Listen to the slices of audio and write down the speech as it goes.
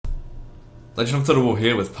Legend of Total War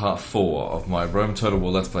here with part 4 of my Rome Total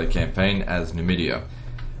War Let's Play campaign as Numidia.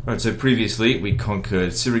 Right, so previously we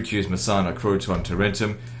conquered Syracuse, Messana, Croton,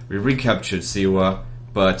 Tarentum, we recaptured Siwa,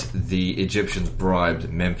 but the Egyptians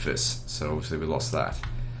bribed Memphis, so obviously we lost that.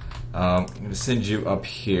 I'm going to send you up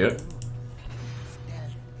here.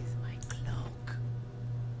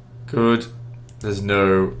 Good. There's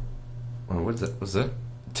no... Oh, what's that? What's that?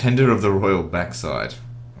 Tender of the Royal Backside.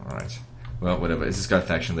 Alright. Well, whatever. Is this guy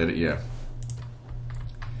faction leader? Yeah.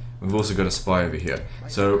 We've also got a spy over here.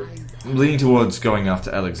 So, I'm leaning towards going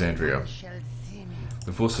after Alexandria.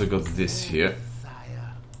 We've also got this here.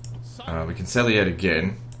 We can salliate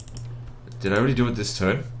again. Did I already do it this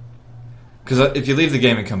turn? Because if you leave the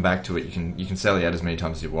game and come back to it, you can salliate as many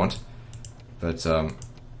times as you want. But, I'm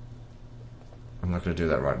not going to do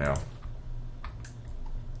that right now.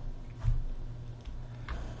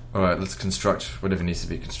 Alright, let's construct whatever needs to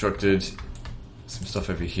be constructed. Some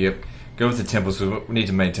stuff over here. Go with the temples because we need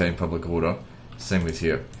to maintain public order. Same with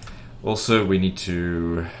here. Also, we need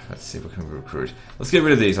to... Let's see, what can we recruit? Let's get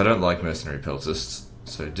rid of these. I don't like mercenary peltists.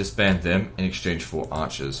 So disband them in exchange for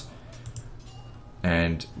archers.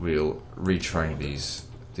 And we'll retrain these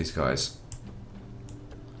guys.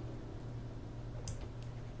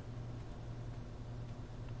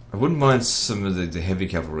 I wouldn't mind some of the heavy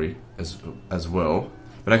cavalry as well.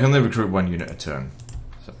 But I can only recruit one unit a turn.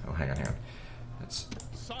 So, oh, hang on. That's...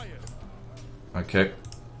 Okay.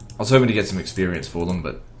 I was hoping to get some experience for them,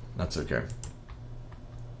 but that's okay.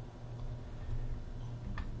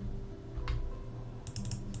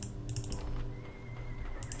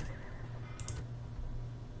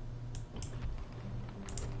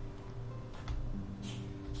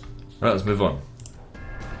 Right, let's move on.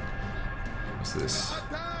 What's this?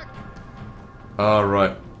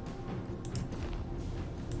 Right.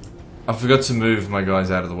 I forgot to move my guys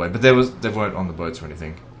out of the way, but they weren't on the boats or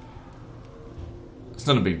anything. It's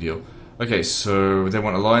not a big deal. Okay, so they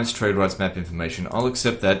want alliance, trade rights, map information. I'll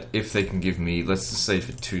accept that if they can give me, let's just say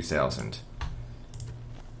for 2,000.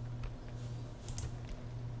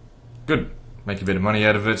 Good. Make a bit of money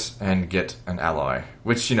out of it and get an ally.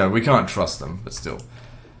 Which, you know, we can't trust them, but still.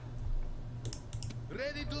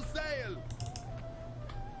 Ready to sail.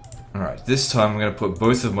 Alright, this time I'm going to put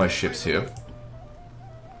both of my ships here.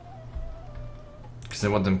 Because I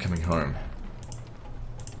want them coming home.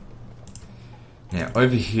 Now,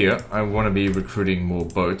 over here, I want to be recruiting more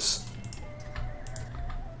boats.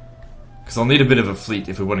 Because I'll need a bit of a fleet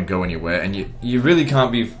if we want to go anywhere. And you really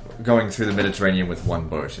can't be going through the Mediterranean with one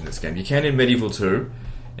boat in this game. You can in Medieval 2.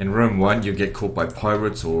 In Rome 1, you get caught by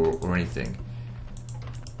pirates or anything.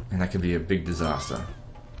 And that could be a big disaster.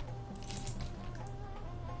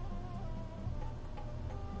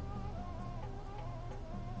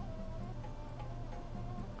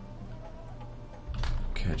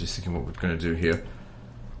 Okay, just thinking what we're going to do here.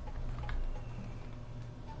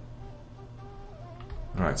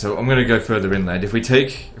 Alright, so I'm going to go further inland. If we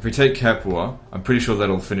take Capua, I'm pretty sure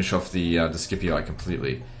that'll finish off the Scipii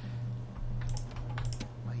completely.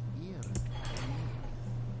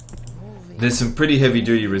 There's some pretty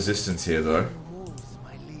heavy-duty resistance here, though.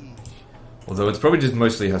 Although it's probably just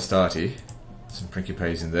mostly Hastati. Some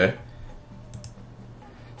Principes in there.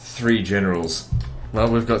 3 generals.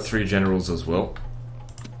 Well, we've got 3 generals as well.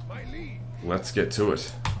 Let's get to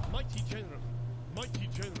it. Mighty general,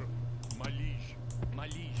 my liege,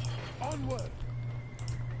 onward.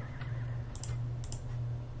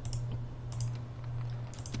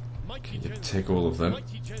 You take all of them.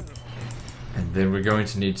 And then we're going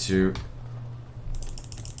to need to...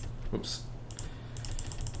 Whoops.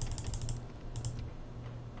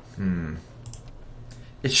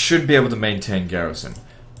 It should be able to maintain garrison.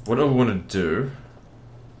 What I want to do...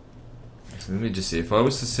 Let me just see, if I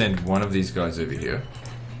was to send one of these guys over here...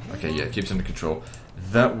 Okay, yeah, keeps under control.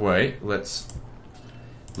 That way, let's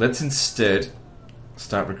instead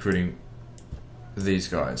start recruiting these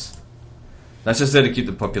guys. That's just there to keep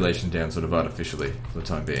the population down sort of artificially for the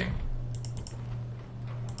time being.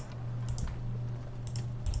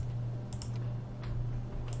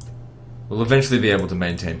 We'll eventually be able to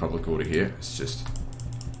maintain public order here, it's just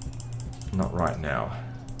not right now.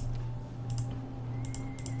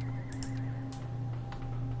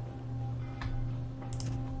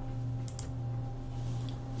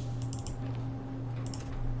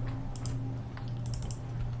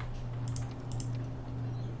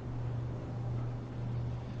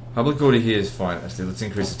 Public order here is fine. Actually, let's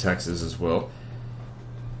increase the taxes as well.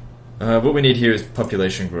 What we need here is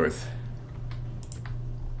population growth.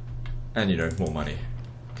 And, you know, more money.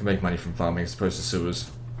 Can make money from farming as opposed to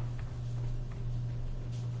sewers.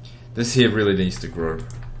 This here really needs to grow.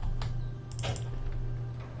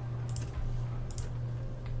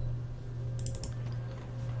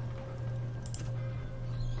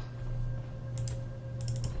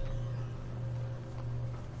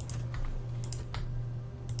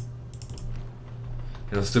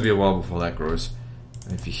 It'll still be a while before that grows.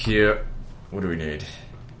 And if you're here, what do we need?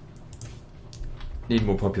 Need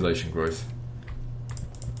more population growth.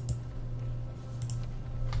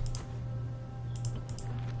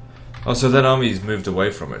 Oh, so that army's moved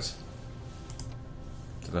away from it.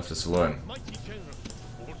 They left us alone. Mighty General.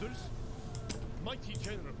 Orders? Mighty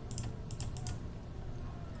General.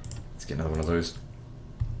 Let's get another one of those.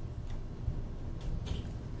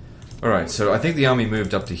 Alright, so I think the army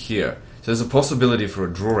moved up to here. So there's a possibility for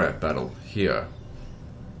a draw-out battle here.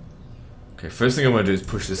 Okay, first thing I want to do is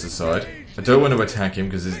push this aside. I don't want to attack him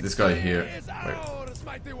because this guy here... Wait.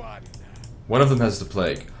 One of them has the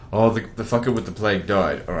plague. Oh, the fucker with the plague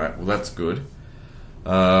died. Alright, well that's good.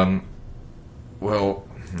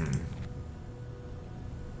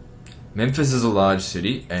 Memphis is a large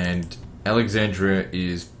city, and Alexandria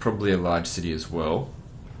is probably a large city as well.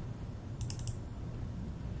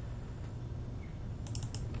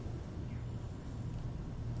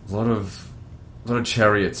 A lot of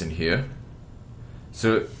chariots in here.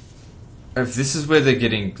 So, if this is where they're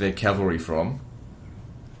getting their cavalry from,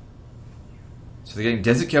 so they're getting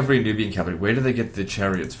desert cavalry and Nubian cavalry. Where do they get the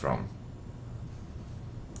chariots from?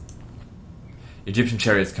 Egyptian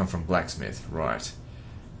chariots come from blacksmith, right?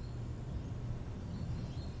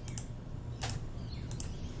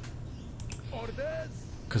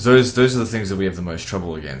 Because those are the things that we have the most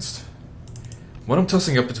trouble against. What I'm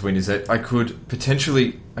tossing up between is that I could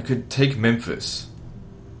take Memphis,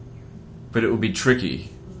 but it would be tricky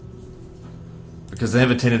because they have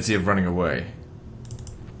a tendency of running away.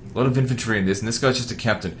 A lot of infantry in this, and this guy's just a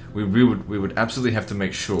captain. We would absolutely have to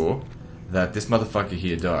make sure that this motherfucker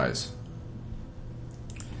here dies.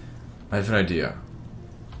 I have an idea.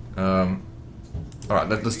 Alright,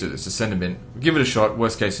 let's do this. Just send him in. Give it a shot.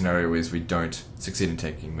 Worst case scenario is we don't succeed in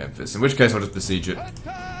taking Memphis. In which case, I'll just besiege it.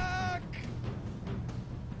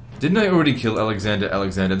 Didn't I already kill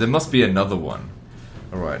Alexander? There must be another one.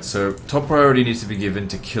 Alright, so top priority needs to be given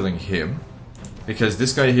to killing him. Because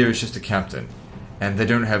this guy here is just a captain. And they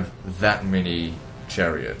don't have that many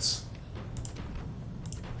chariots.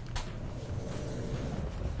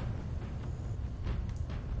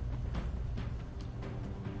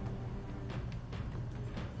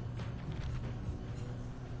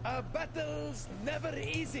 A battle's never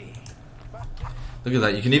easy. Look at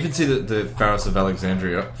that. You can even see the Pharos of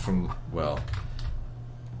Alexandria from, well,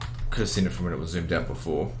 could have seen it from when it was zoomed out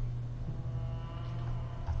before.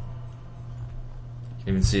 You can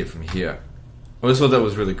even see it from here. I always thought that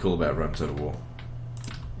was really cool about Rome Total War.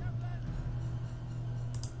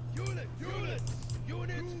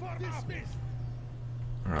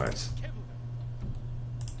 Alright.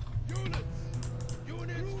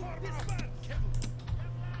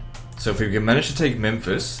 So if we can manage to take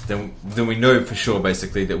Memphis, then we know for sure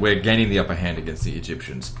basically that we're gaining the upper hand against the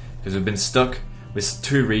Egyptians. Because we've been stuck with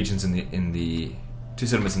two regions two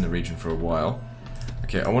settlements in the region for a while.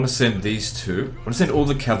 Okay, I want to send these two. I want to send all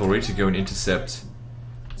the cavalry to go and intercept.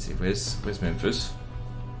 Let's see, where's Memphis?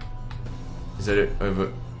 Is that it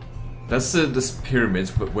over? That's the pyramids,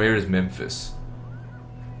 but where is Memphis?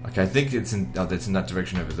 Okay, I think it's in that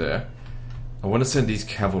direction over there. I want to send these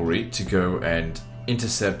cavalry to go and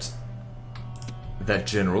intercept that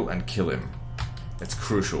general and kill him. That's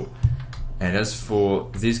crucial. And as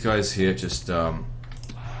for these guys here, just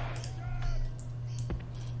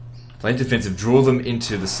play defensive, draw them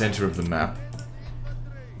into the center of the map,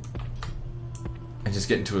 and just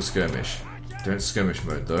get into a skirmish. Don't skirmish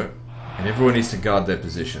mode though, and everyone needs to guard their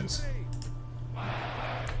positions.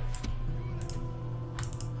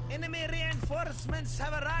 Enemy reinforcements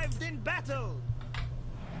have arrived in battle.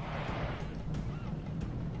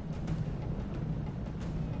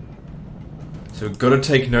 So we've got to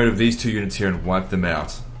take note of these two units here and wipe them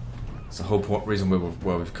out. That's the whole reason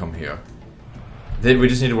why we've come here. Then we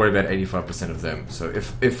just need to worry about 85% of them. So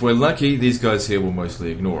if we're lucky, these guys here will mostly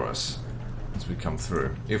ignore us as we come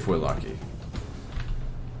through. If we're lucky.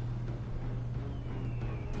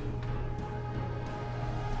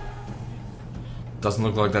 Doesn't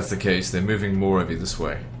look like that's the case. They're moving more over this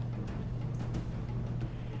way.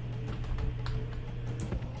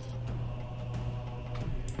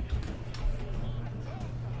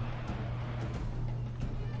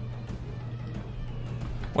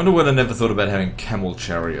 Wonder what I never thought about having camel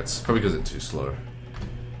chariots. Probably because they're too slow.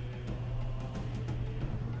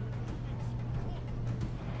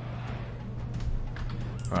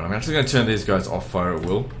 Alright, I'm actually going to turn these guys off fire at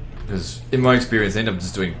will. Because in my experience, they end up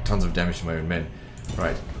just doing tons of damage to my own men.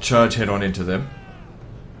 Right, charge head on into them.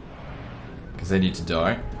 Because they need to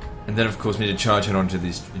die. And then of course we need to charge head on to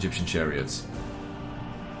these Egyptian chariots.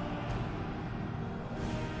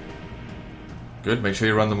 Good, make sure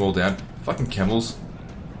you run them all down. Fucking camels.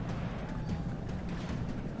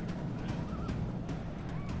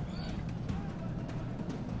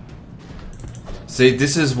 See,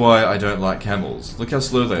 this is why I don't like camels. Look how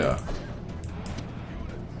slow they are.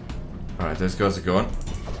 Alright, those guys are gone.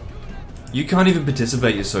 You can't even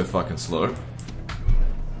participate, you're so fucking slow. Right,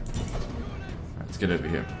 let's get over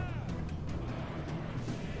here.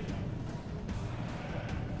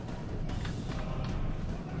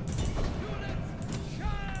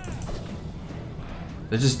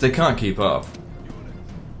 They can't keep up.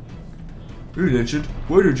 Hey Legend,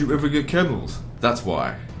 why did you ever get camels? That's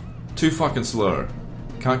why. Too fucking slow.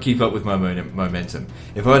 Can't keep up with my momentum.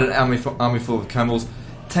 If I had an army full of camels,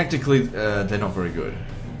 tactically, they're not very good.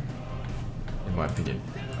 In my opinion.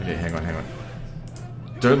 Okay, hang on.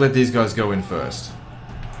 Don't let these guys go in first.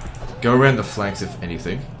 Go around the flanks if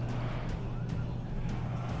anything.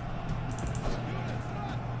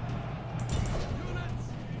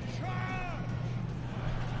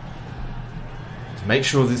 Just make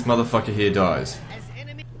sure this motherfucker here dies.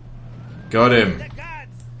 Got him.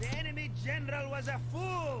 The enemy general was a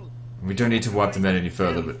fool. We don't need to wipe them out any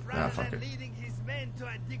further, but fuck it. Leading his men to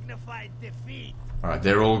a dignified defeat. Alright,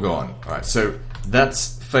 they're all gone. Alright, so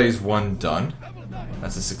that's phase 1 done.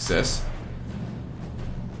 That's a success.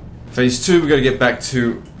 Phase 2, we gotta get back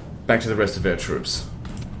to the rest of our troops.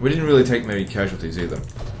 We didn't really take many casualties either.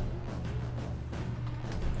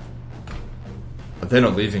 But they're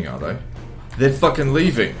not leaving, are they? They're fucking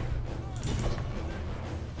leaving!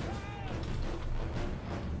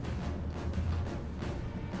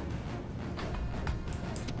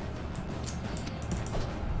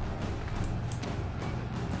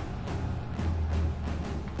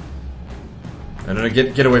 No,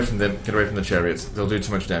 get away from them. Get away from the chariots. They'll do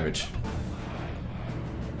too much damage.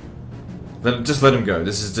 Just let them go.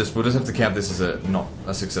 This is just... We'll just have to count this as not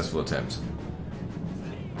a successful attempt.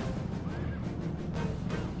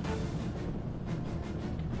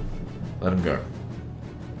 Let them go.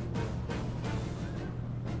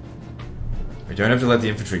 We don't have to let the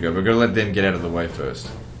infantry go. We're going to let them get out of the way first.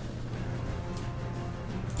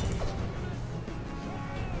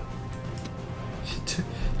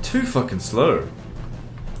 Too fucking slow.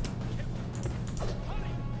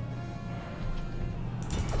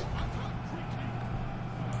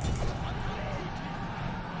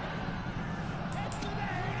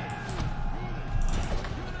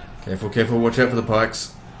 Careful, watch out for the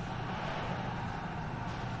pikes.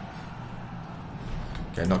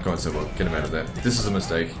 Okay, not going so well. Get him out of there. This is a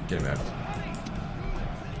mistake. Get him out.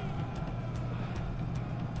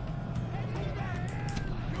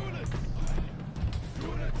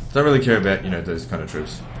 Don't really care about, those kind of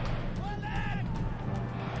troops.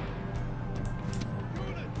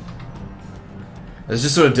 I was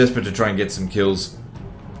just sort of desperate to try and get some kills.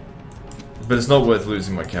 But it's not worth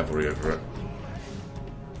losing my cavalry over it.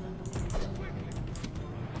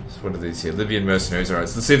 So what are these here? Libyan mercenaries. Alright,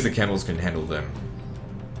 so let's see if the camels can handle them.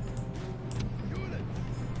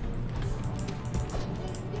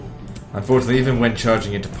 Unfortunately, even when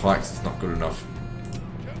charging into pikes, it's not good enough.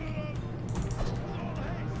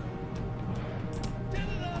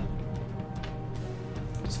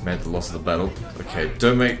 Just made the loss of the battle. Okay,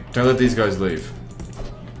 don't let these guys leave.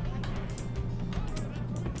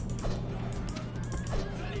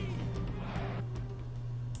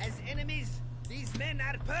 As enemies, these men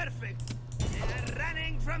are perfect. They are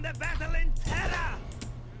running from the battle in terror.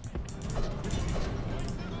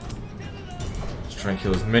 Let's try and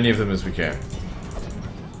kill as many of them as we can.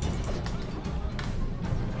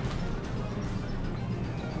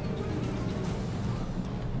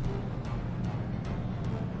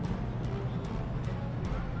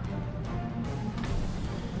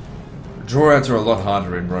 Drawouts are a lot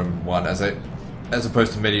harder in Rome 1 as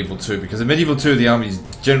opposed to Medieval 2, because in Medieval 2 the armies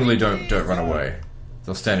generally don't run away.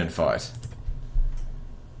 They'll stand and fight.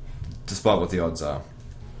 Despite what the odds are.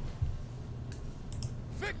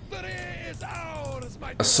 Victory is ours,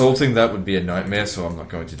 my Assaulting that would be a nightmare, so I'm not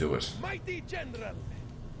going to do it. mighty general.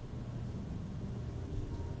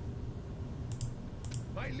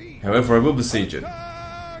 My lead. However, I will besiege it.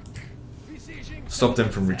 Attack! Besieging Stop them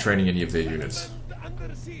from retraining any of their units.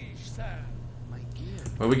 under siege, sir.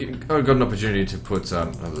 Well, I got an opportunity to put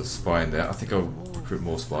another spy in there. I think I'll recruit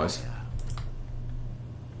more spies.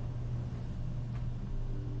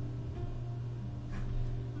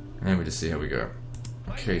 And we just see how we go.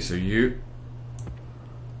 Okay, so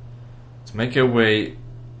let's make our way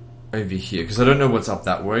over here, because I don't know what's up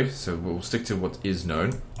that way, so we'll stick to what is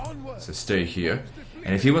known. Onward. So stay here.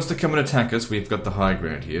 And if he wants to come and attack us, we've got the high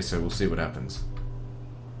ground here, so we'll see what happens.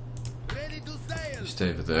 Ready to sail. You stay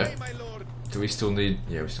over there. Aye, my lord. Do we still need...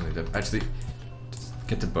 Yeah, we still need that. Actually, just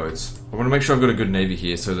get the boats. I want to make sure I've got a good navy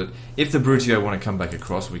here, so that if the Brutio want to come back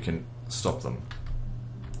across, we can stop them.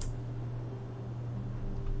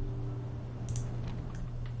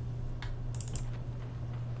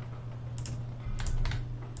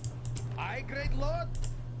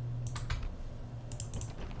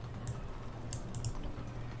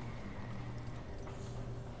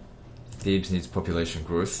 Thebes needs population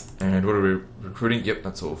growth. And what are we recruiting? Yep,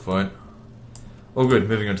 that's all fine. All good,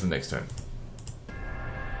 moving on to the next turn.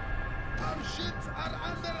 Our ships are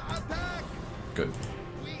under attack. Good.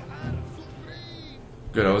 We are supreme.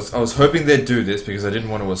 Good, I was hoping they'd do this because I didn't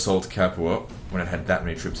want to assault Capua when it had that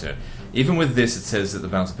many troops in it. Even with this, it says that the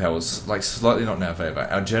balance of power is like slightly not in our favour.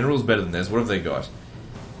 Our general's better than theirs. What have they got?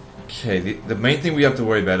 Okay, the main thing we have to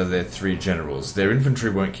worry about are their 3 generals. Their infantry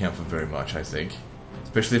won't count for very much, I think.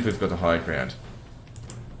 Especially if we've got the high ground.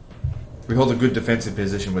 If we hold a good defensive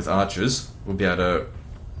position with archers, we'll be able to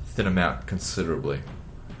thin them out considerably.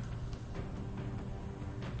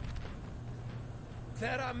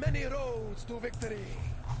 There are many roads to victory.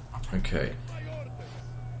 Okay.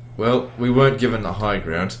 Well, we weren't given the high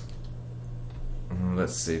ground.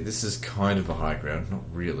 Let's see, this is kind of a high ground, not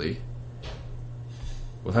really.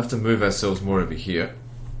 We'll have to move ourselves more over here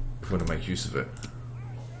if we want to make use of it.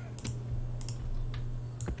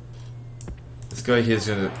 This guy here is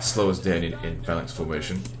going to slow us down in phalanx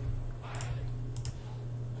formation.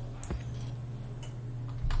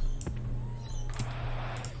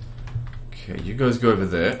 Okay, you guys go over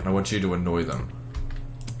there, and I want you to annoy them.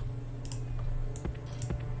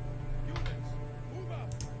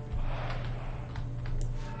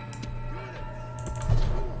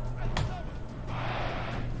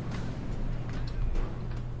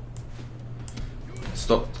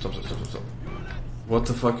 Stop. What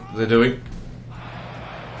the fuck are they doing?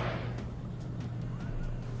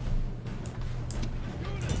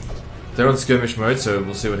 They're on skirmish mode, so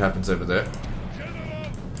we'll see what happens over there.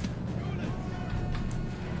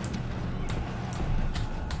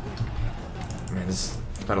 Man, this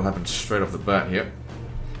battle happened straight off the bat here.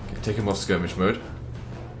 Okay, take them off skirmish mode.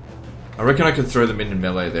 I reckon I could throw them in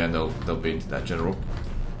melee there and they'll beat that general.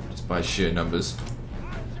 Just by sheer numbers.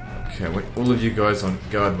 Okay, wait, all of you guys on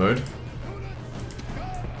guard mode.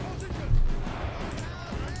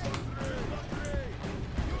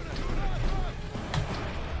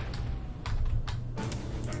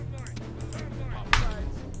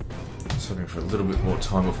 Just hoping for a little bit more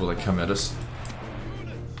time before they come at us.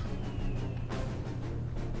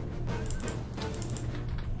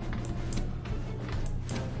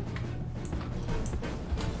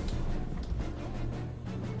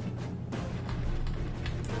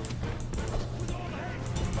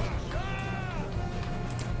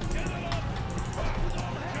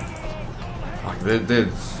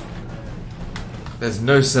 There's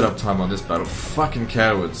no setup time on this battle. Fucking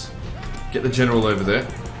cowards. Get the general over there.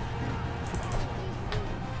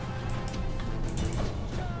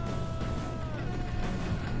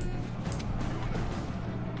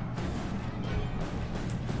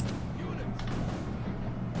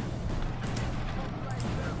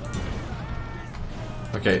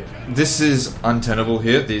 Okay, this is untenable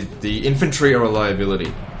here. The infantry are a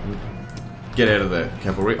liability. Get out of there,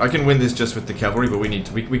 cavalry. I can win this just with the cavalry, but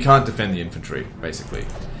we can't defend the infantry, basically.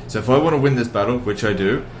 So if I want to win this battle, which I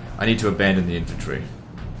do, I need to abandon the infantry.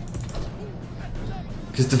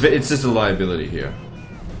 Because it's just a liability here.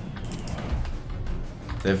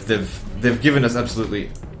 They've given us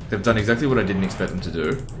absolutely... They've done exactly what I didn't expect them to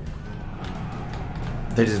do.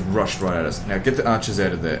 They just rushed right at us. Now get the archers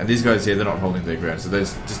out of there. And these guys here, they're not holding their ground, so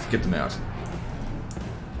just get them out.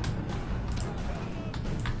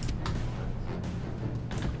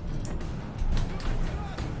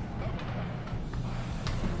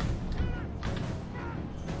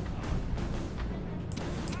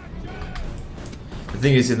 The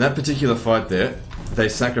thing is, in that particular fight there, they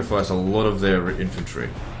sacrificed a lot of their infantry.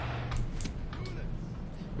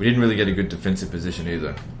 We didn't really get a good defensive position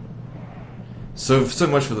either. So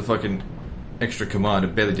much for the fucking extra command,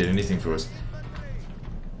 it barely did anything for us.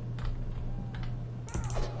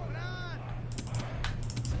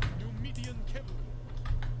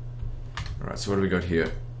 Alright, so what do we got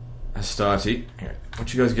here? Astarte. Okay,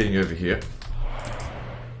 what you guys getting over here?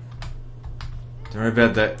 Don't worry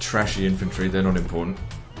about that trashy infantry, they're not important.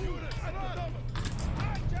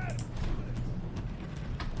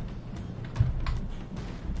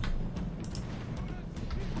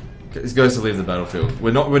 Get these guys to leave the battlefield.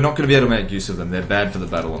 We're not going to be able to make use of them, they're bad for the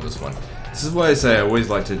battle on this one. This is why I say I always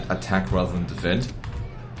like to attack rather than defend.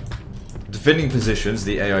 Defending positions,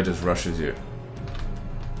 the AI just rushes you.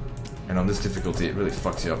 And on this difficulty, it really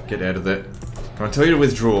fucks you up. Get out of there. Can I tell you to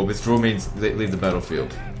withdraw? Withdraw means leave the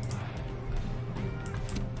battlefield.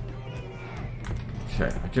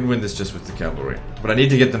 Okay, I can win this just with the cavalry. But I need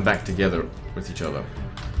to get them back together with each other.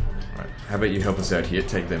 Right, how about you help us out here,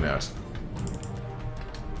 take them out.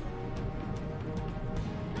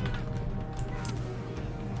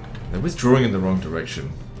 They're withdrawing in the wrong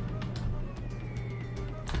direction.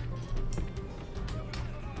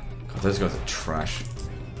 God, Those guys are trash.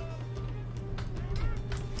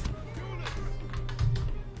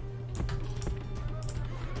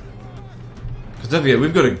 Because don't forget,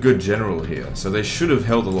 we've got a good general here, so they should have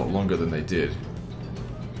held a lot longer than they did.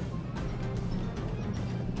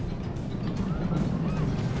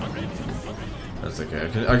 That's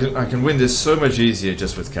okay. I can win this so much easier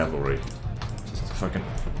just with cavalry. Just fucking.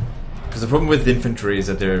 Because the problem with infantry is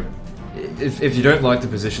that they're. If you don't like the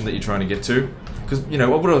position that you're trying to get to, because you know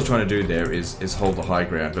what I was trying to do there is hold the high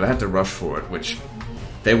ground, but I had to rush for it, which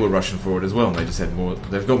they were rushing for it as well, and they just had more.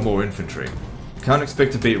 They've got more infantry. Can't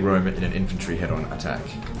expect to beat Rome in an infantry head-on attack.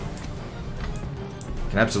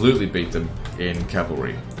 Can absolutely beat them in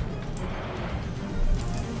cavalry.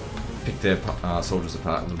 Pick their soldiers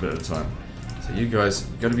apart a little bit at a time. So you guys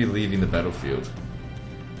got to be leaving the battlefield.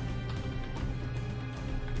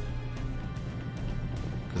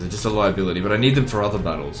 Because they're just a liability, but I need them for other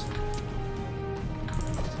battles.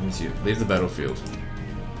 So you leave the battlefield.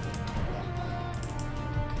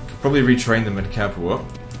 Could probably retrain them at Capua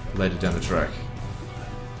later down the track.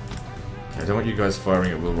 Okay, I don't want you guys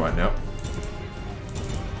firing at will right now.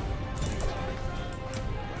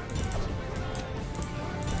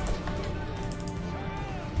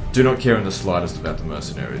 Do not care in the slightest about the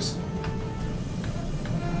mercenaries.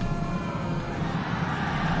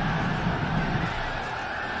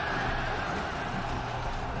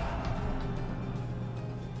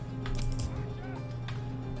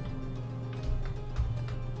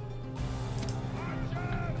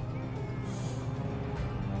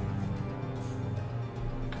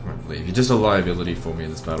 You're just a liability for me in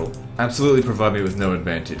this battle. Absolutely provide me with no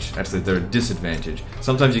advantage. Actually, they're a disadvantage.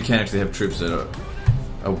 Sometimes you can actually have troops that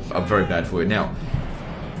are very bad for you. Now,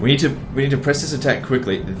 we need to press this attack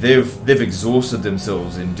quickly. They've exhausted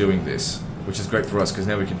themselves in doing this, which is great for us because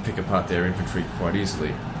now we can pick apart their infantry quite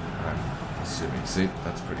easily. Assuming, see,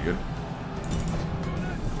 that's pretty good.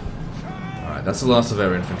 Alright, that's the last of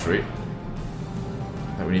our infantry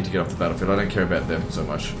that we need to get off the battlefield. I don't care about them so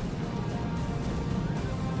much.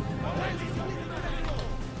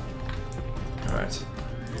 Alright.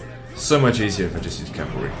 So much easier if I just use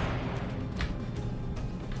cavalry.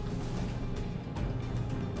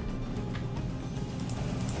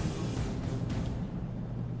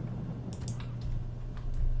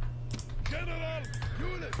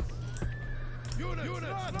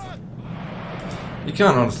 You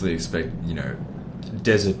can't honestly expect, you know,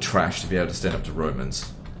 desert trash to be able to stand up to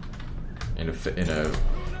Romans.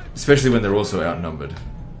 Especially when they're also outnumbered.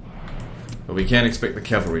 But we can expect the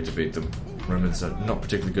cavalry to beat them. Romans are not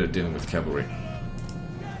particularly good at dealing with cavalry.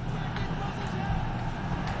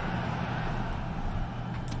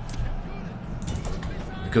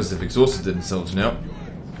 Because they've exhausted themselves now,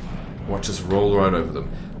 watch us roll right over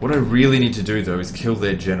them. What I really need to do though is kill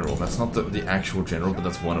their general. That's not the actual general, but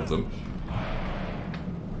that's one of them.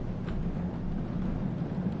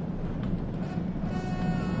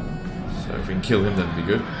 So if we can kill him, that'd be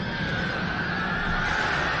good.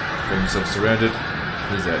 Got himself surrounded.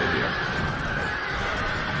 He's out of here.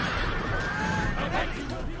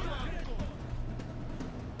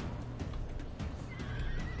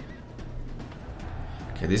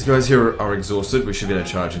 Okay, these guys here are exhausted. We should be able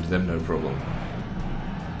to charge into them, no problem.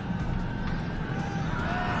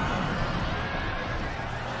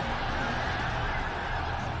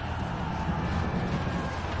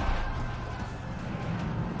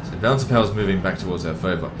 So balance of power is moving back towards our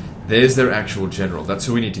favour. There's their actual general. That's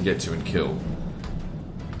who we need to get to and kill.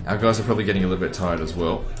 Our guys are probably getting a little bit tired as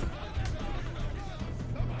well.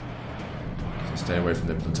 So stay away from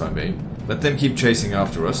them for the time being. Let them keep chasing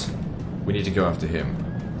after us. We need to go after him.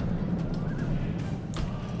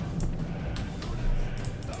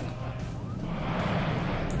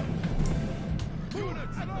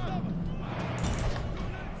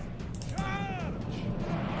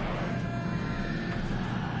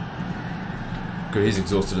 Good, he's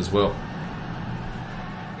exhausted as well.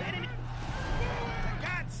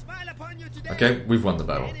 Okay, we've won the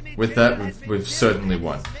battle. With that, we've certainly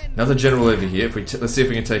won. Another general over here. If we let's see if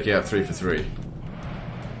we can take out 3 for 3. Did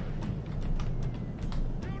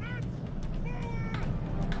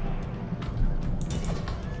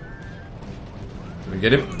we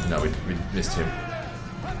get him? No, we missed him.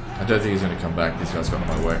 I don't think he's going to come back. These guys got in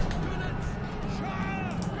my way.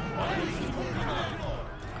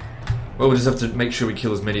 Well, we'll just have to make sure we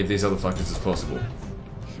kill as many of these other fuckers as possible.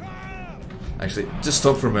 Actually, just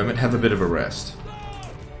stop for a moment, have a bit of a rest.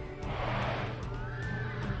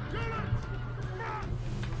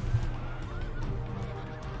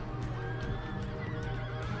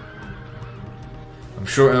 I'm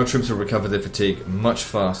sure our troops will recover their fatigue much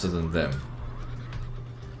faster than them.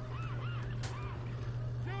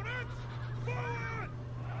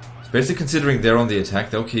 Basically, considering they're on the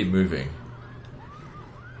attack, they'll keep moving.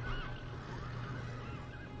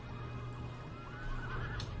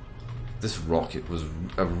 This rocket was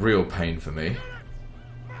a real pain for me.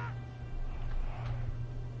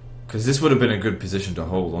 Because this would have been a good position to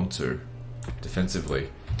hold onto defensively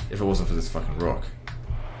if it wasn't for this fucking rock.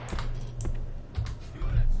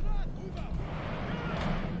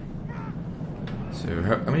 So,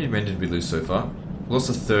 how many men did we lose so far? We lost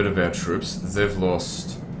a third of our troops. They've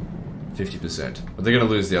lost 50%. But they're going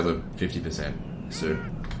to lose the other 50% soon.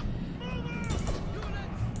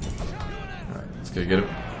 Alright, let's go get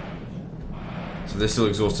them. So they're still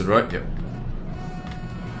exhausted, right? Yep.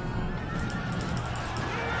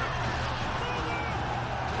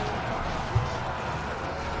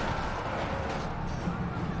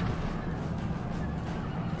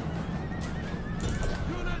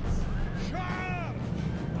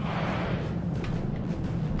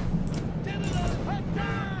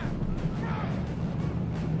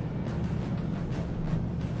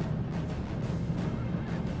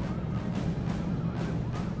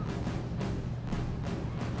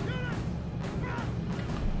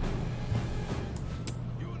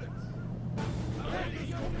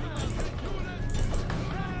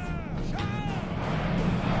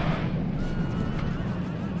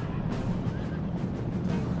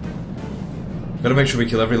 Gotta make sure we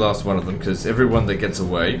kill every last one of them, because everyone that gets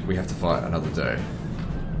away, we have to fight another day.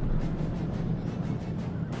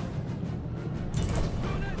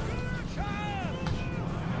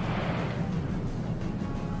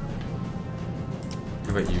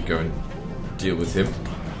 How about you go and deal with him?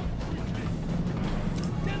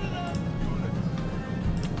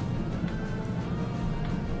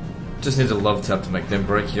 Just need a love tap to make them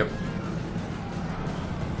break, yep.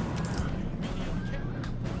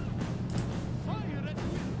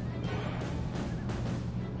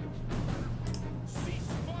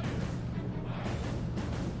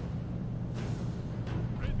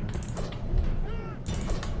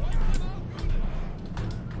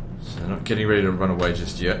 Getting ready to run away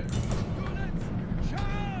just yet.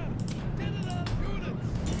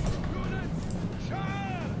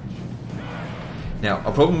 Now,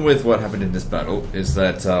 a problem with what happened in this battle is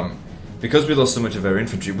that because we lost so much of our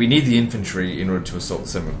infantry, we need the infantry in order to assault the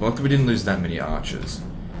settlement. Luckily, we didn't lose that many archers.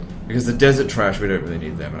 Because the desert trash, we don't really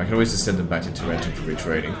need them, and I can always just send them back into infantry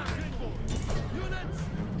training.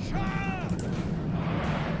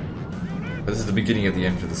 But this is the beginning of the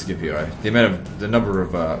end for the Scipii. The number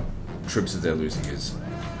of troops that they're losing is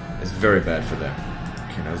very bad for them.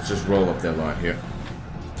 Okay, now let's just roll up their line here.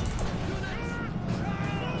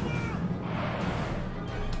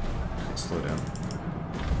 Okay, slow down.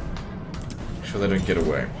 Make sure they don't get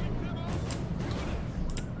away.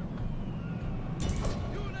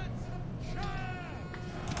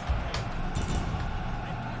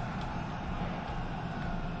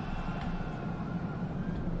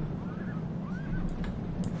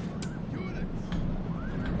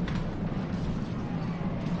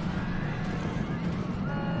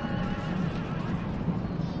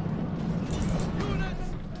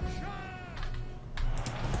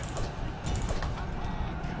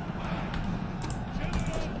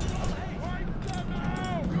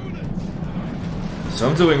 So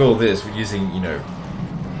I'm doing all this using, you know,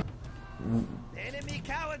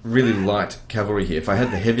 really light cavalry here. If I had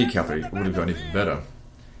the heavy cavalry, it would have gone even better.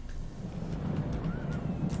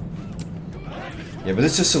 Yeah, but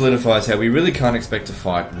this just solidifies how we really can't expect to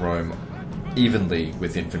fight Rome evenly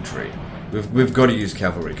with infantry. We've got to use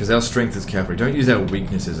cavalry, because our strength is cavalry. Don't use our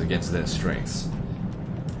weaknesses against their strengths.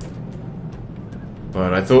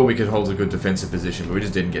 But I thought we could hold a good defensive position, but we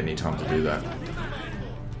just didn't get any time to do that.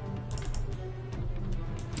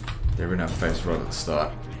 They're in our face right at the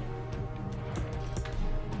start.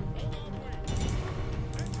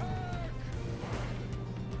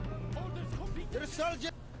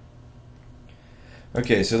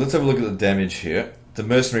 Okay, so let's have a look at the damage here. The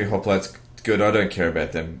mercenary hoplites, good, I don't care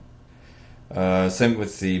about them. Same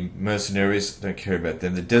with the mercenaries, don't care about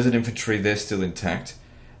them. The desert infantry, they're still intact.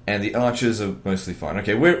 And the archers are mostly fine.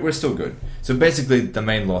 Okay, we're still good. So basically, the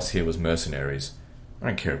main loss here was mercenaries. I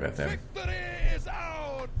don't care about them.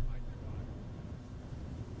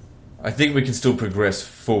 I think we can still progress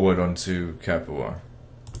forward onto Capua.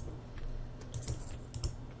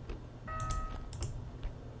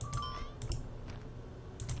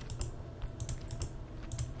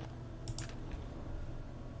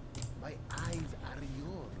 My eyes are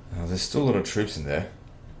yours. Oh, there's still a lot of troops in there.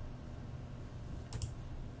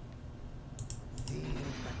 Sealed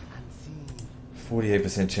but unseen.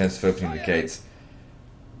 48% chance of opening the gates.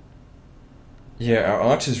 Yeah, our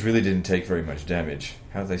archers really didn't take very much damage.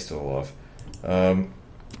 How are they still alive?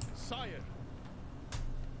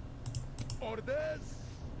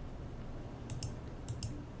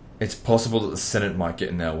 it's possible that the Senate might get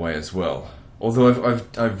in our way as well. Although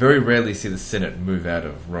I very rarely see the Senate move out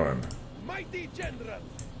of Rome. Mighty general,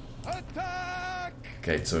 attack!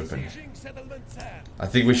 Gates open. Besieging settlements have. I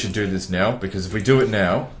think we should do this now, because if we do it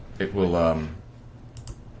now, it will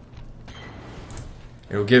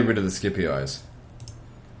it'll get rid of the Skippy eyes.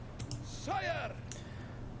 Sire!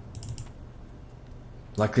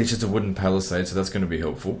 Luckily it's just a wooden palisade, so that's going to be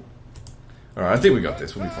helpful. Alright, I think we got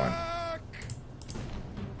this, we'll be fine.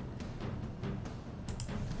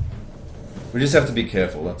 We just have to be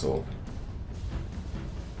careful, that's all.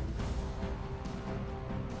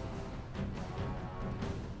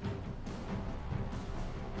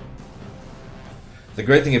 The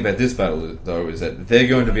great thing about this battle, though, is that they're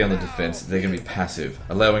going to be on the defense, they're going to be passive,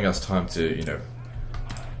 allowing us time to, you know,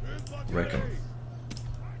 wreck them.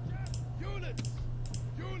 Units!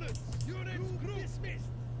 Units! Units! Group dismissed!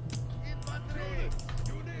 Infantry!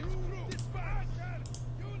 Units! Group dispatch!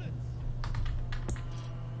 Units!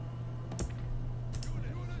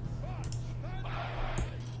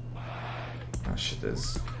 Oh shit,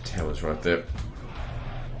 there's towers right there.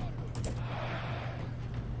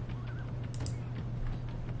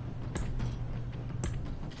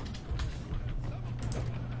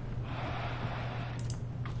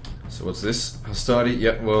 So what's this? Hostile?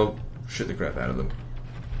 Yep, well, shoot the crap out of them.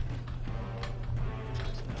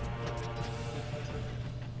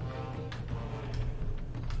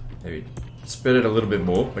 Maybe spread it a little bit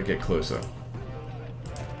more, but get closer.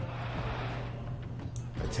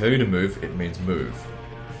 I tell you to move, it means move.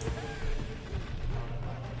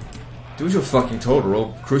 Do as you're fucking told or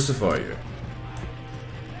I'll crucify you.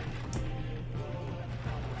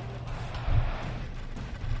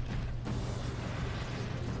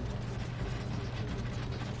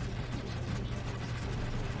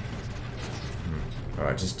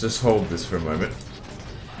 Alright, just hold this for a moment.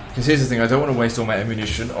 Because here's the thing, I don't want to waste all my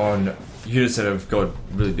ammunition on units that have got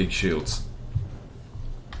really big shields.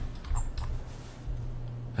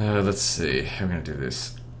 Let's see, how am I going to do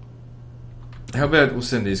this? How about we'll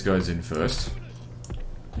send these guys in first.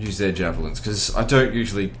 Use their javelins, because I don't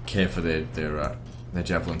usually care for their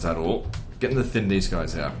javelins at all. Get them to thin these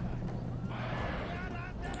guys out.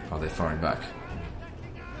 Oh, they're firing back.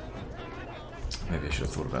 Maybe I should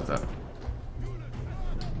have thought about that.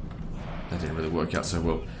 That didn't really work out so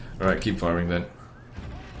well. Alright, keep firing then.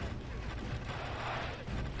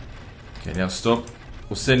 Okay, now stop.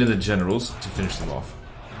 We'll send in the generals to finish them off.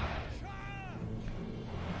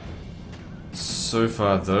 So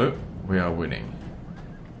far, though, we are winning.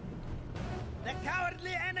 The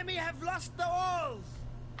cowardly enemy have lost the walls.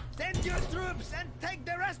 Send your troops and take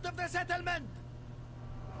the rest of the settlement.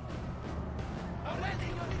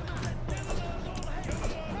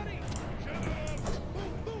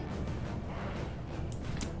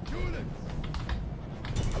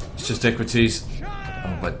 It's just equities.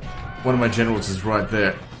 Oh, but one of my generals is right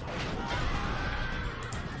there.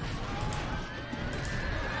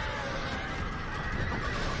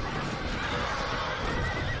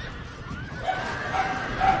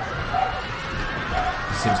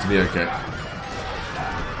 Seems to be okay.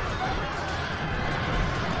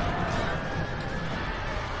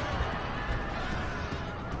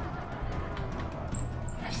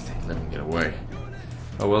 Let him get away.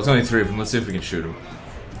 Oh well, it's only 3 of them. Let's see if we can shoot them.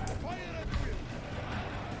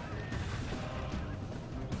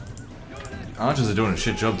 Archers are doing a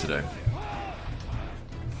shit job today.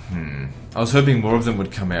 I was hoping more of them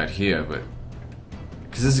would come out here, but...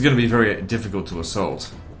 because this is going to be very difficult to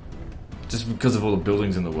assault. Just because of all the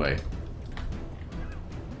buildings in the way.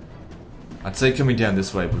 I'd say coming down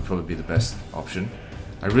this way would probably be the best option.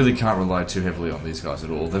 I really can't rely too heavily on these guys at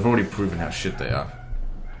all. They've already proven how shit they are.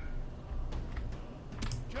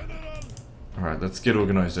 Alright, let's get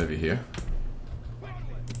organized over here.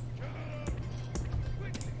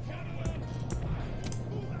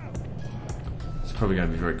 It's probably going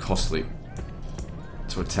to be very costly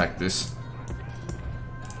to attack this.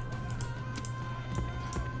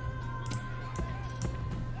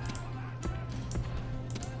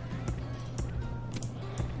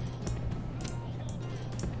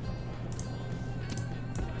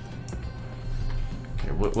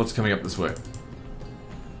 What's coming up this way?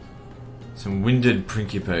 Some winded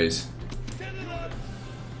principes.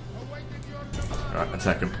 Alright,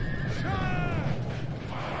 attack him.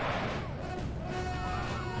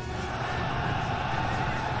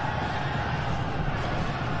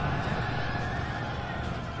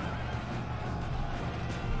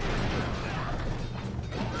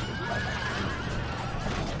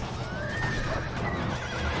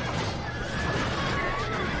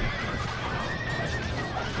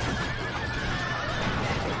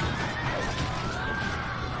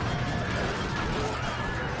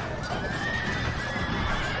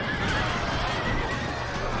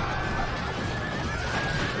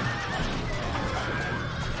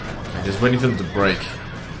 just waiting for them to break.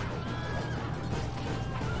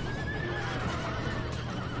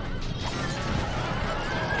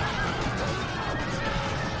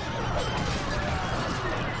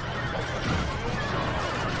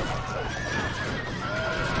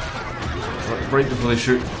 Break before they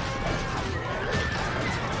shoot.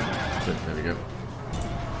 Good, there we go.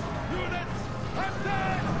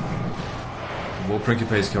 More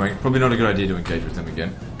Principe is coming. Probably not a good idea to engage with them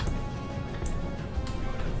again.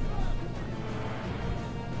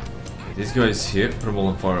 Okay, these guys here, put them all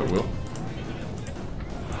on fire at will.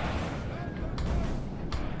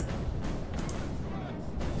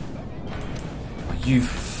 You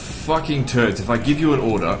fucking turds. If I give you an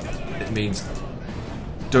order, it means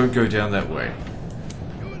don't go down that way.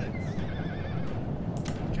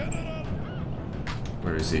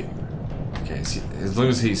 Where is he? Okay, as long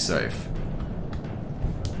as he's safe.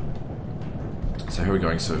 So how are we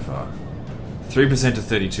going so far? 3% to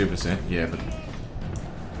 32%, yeah, but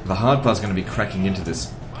the hard part's going to be cracking into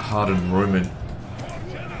this hardened Roman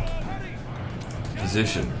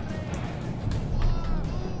position.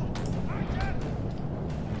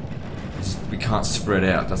 We can't spread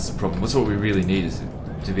out, that's the problem. That's what we really need, is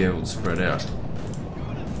to be able to spread out.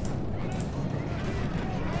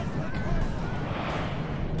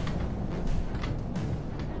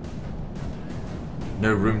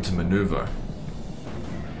 No room to maneuver.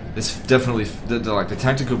 This definitely, like, the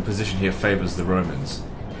tactical position here favors the Romans.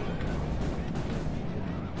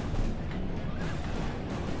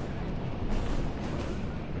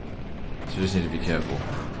 So you just need to be careful.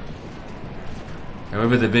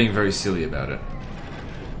 However, they're being very silly about it.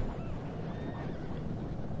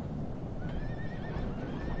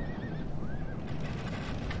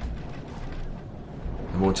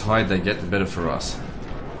 The more tired they get, the better for us.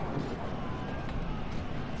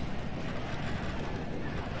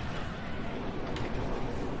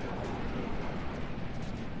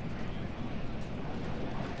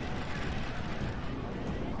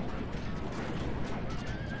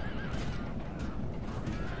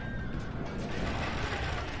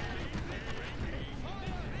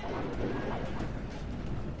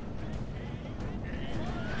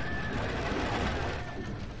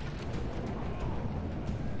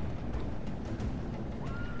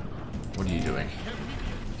 What are you doing?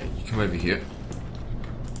 You come over here.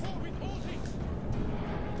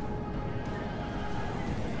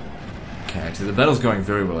 Okay, so the battle's going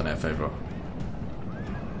very well in our favour.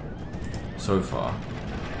 So far.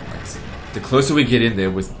 The closer we get in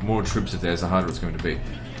there with more troops of theirs, the harder it's going to be.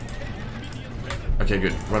 Okay,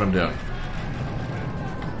 good. Run them down.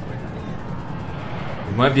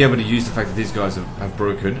 We might be able to use the fact that these guys have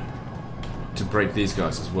broken to break these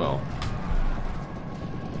guys as well.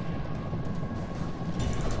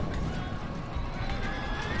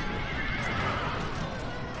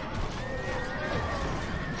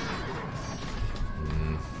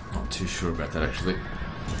 Too sure about that, actually.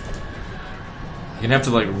 You're gonna have to,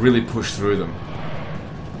 like, really push through them,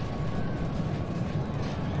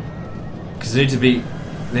 because they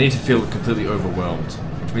need to feel completely overwhelmed,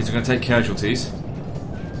 which means we're gonna take casualties.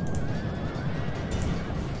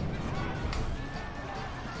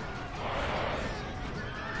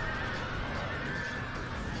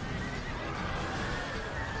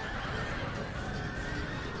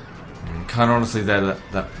 Can't honestly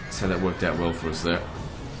say that worked out well for us there.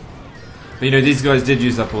 But you know, these guys did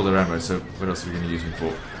use up all their ammo, so what else are we going to use them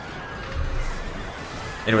for?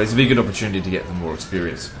 Anyway, it's a big good opportunity to get them more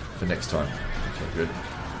experience for next time. Okay, good.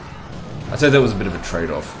 I'd say that was a bit of a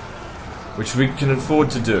trade-off, which we can afford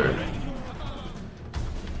to do.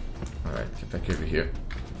 Alright, get back over here.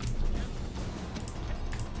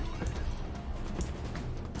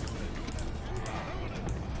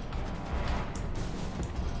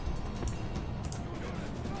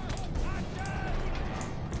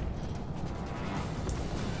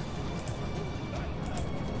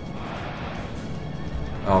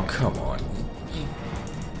 Oh, come on.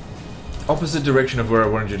 Opposite direction of where I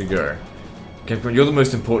wanted you to go. Okay, but you're the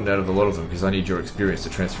most important out of a lot of them, because I need your experience to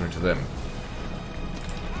transfer into them.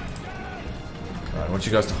 Alright, I want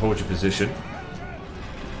you guys to hold your position.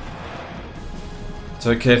 It's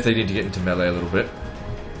okay if they need to get into melee a little bit.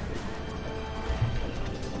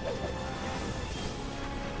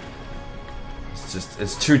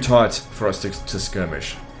 It's too tight for us to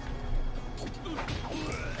skirmish.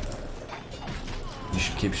 You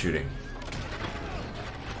should keep shooting.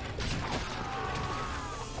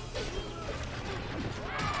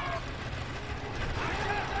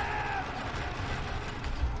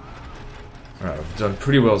 Alright, we've done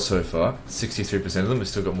pretty well so far. 63% of them, we've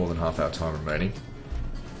still got more than half our time remaining.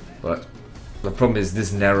 But the problem is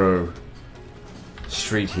this narrow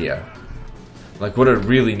street here Like, what I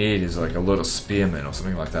really need is like a lot of spearmen or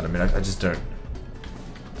something like that. I mean, I just don't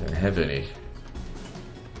have any.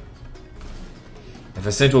 If I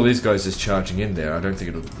sent all these guys just charging in there, I don't think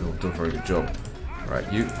it'll do a very good job.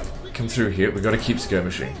 Right, you come through here. We've got to keep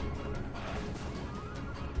skirmishing.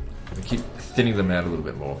 We keep thinning them out a little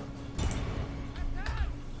bit more.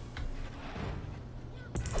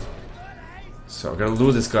 So I've got to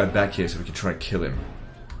lure this guy back here so we can try and kill him.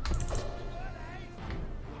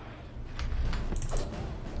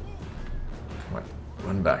 Come on,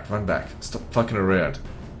 run back, run back. Stop fucking around.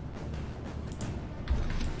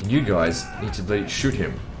 And you guys need to shoot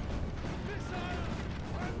him.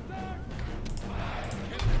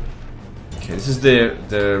 Okay, this is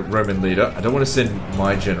the Roman leader. I don't want to send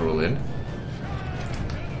my general in,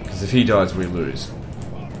 because if he dies, we lose.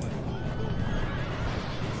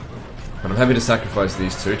 But I'm happy to sacrifice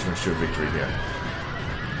these two to ensure victory here.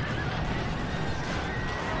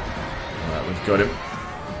 Alright, we've got him.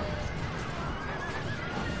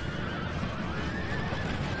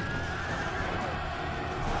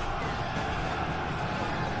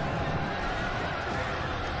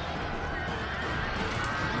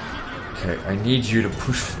 Okay, I need you to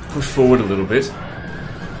push forward a little bit.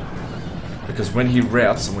 Because when he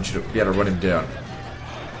routs, I want you to be able to run him down.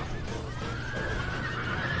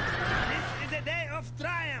 This is a day of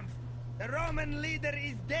triumph. The Roman leader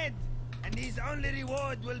is dead, and his only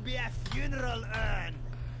reward will be a funeral urn.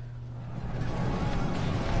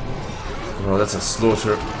 Oh, that's a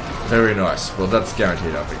slaughter. Very nice. Well, that's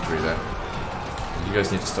guaranteed our victory then. You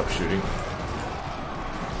guys need to stop shooting.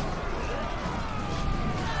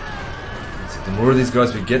 The more of these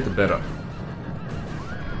guys we get, the better.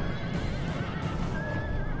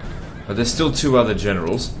 But there's still two other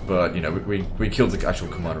generals, but, you know, we killed the actual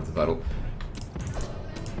commander of the battle.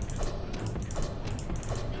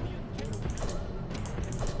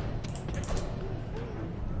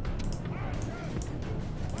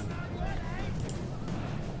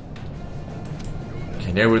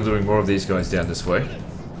 Okay, now we're luring more of these guys down this way.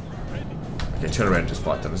 Okay, turn around and just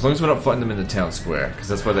fight them. As long as we're not fighting them in the town square, because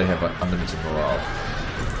that's where they have unlimited morale.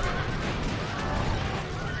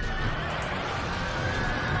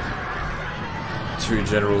 Two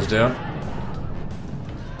generals down.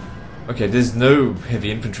 Okay, there's no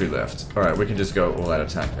heavy infantry left. Alright, we can just go all out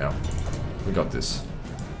attack now. We got this.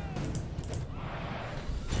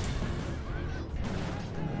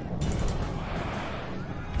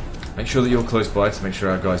 Make sure that you're close by to make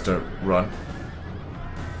sure our guys don't run.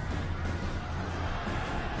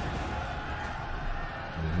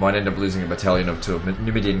 Might end up losing a battalion of two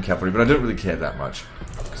Numidian cavalry, but I don't really care that much,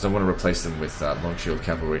 because I want to replace them with long shield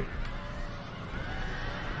cavalry.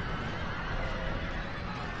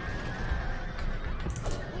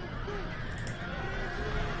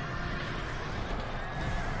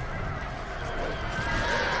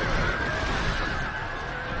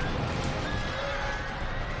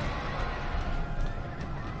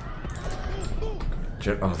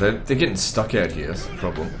 Oh, they're getting stuck out here, that's the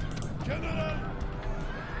problem.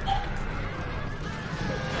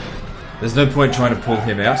 There's no point trying to pull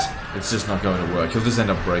him out, it's just not going to work, he'll just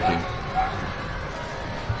end up breaking.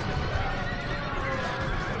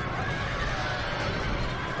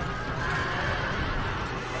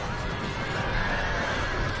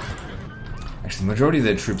 Actually, the majority of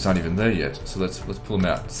their troops aren't even there yet, so let's pull them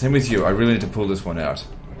out. Same with you, I really need to pull this one out.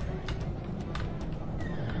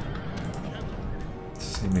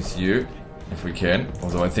 Same with you, if we can,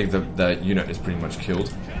 although I think that unit is pretty much killed.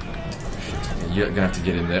 Shit. Yeah, you're gonna have to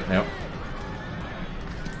get in there now.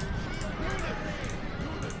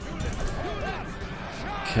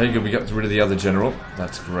 Okay, good, we got rid of the other general.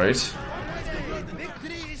 That's great.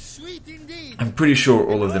 Victory is sweet indeed. I'm pretty sure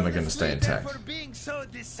all of them are going to stay intact. For being so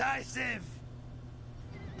decisive.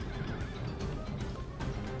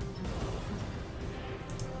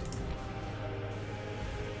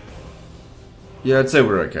 Yeah, I'd say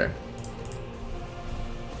we're okay.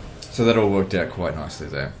 So that all worked out quite nicely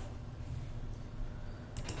there.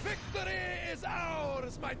 Victory is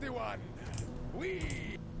ours, mighty one.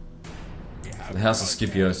 The House of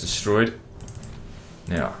Scipio is destroyed.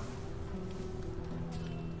 Now,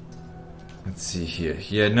 let's see here.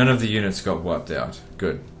 Yeah, none of the units got wiped out.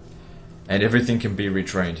 Good. And everything can be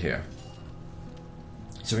retrained here.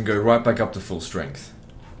 So we can go right back up to full strength.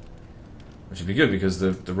 Which would be good because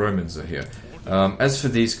the Romans are here. As for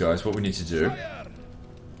these guys, what we need to do,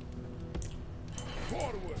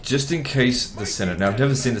 just in case the Senate, now I've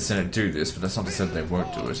never seen the Senate do this, but that's not to say that they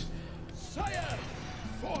won't do it.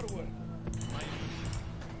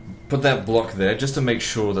 Put that block there, just to make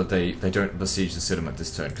sure that they don't besiege the settlement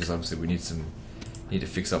this turn, because obviously we need to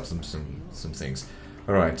fix up some things.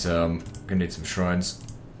 Alright, gonna need some shrines.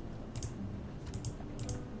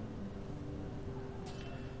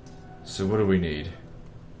 So what do we need?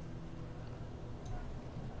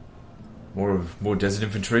 More desert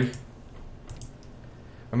infantry?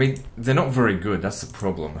 I mean, they're not very good, that's the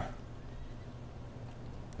problem.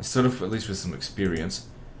 I sort of, at least with some experience.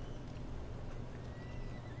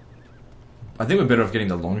 I think we're better off getting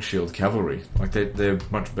the long shield cavalry. Like, they're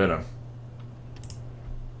much better.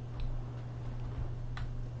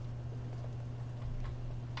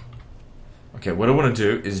 Okay, what I want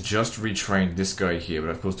to do is just retrain this guy here,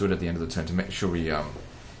 but of course do it at the end of the turn to make sure we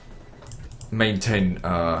maintain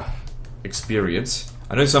experience.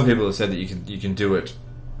 I know some people have said that you can do it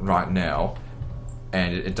right now,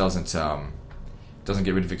 and it doesn't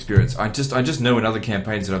get rid of experience. I just know in other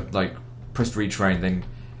campaigns that I've like pressed retrain, then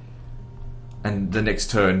and the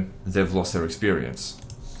next turn they've lost their experience.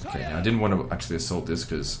 Okay, now I didn't want to actually assault this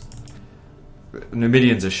because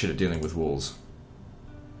Numidians are shit at dealing with walls.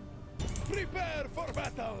 Prepare for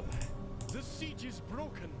battle. The siege is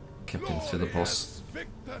broken. Captain Philippos.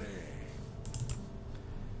 Victory.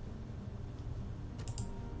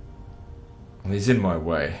 Well, he's in my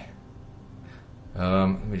way.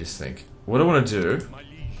 Let me just think. What I want to do, My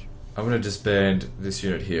liege. I'm going to disband this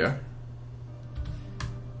unit here.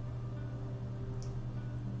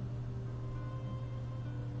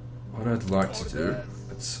 What I'd like to do,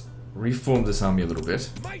 let's reform this army a little bit.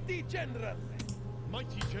 Mighty general.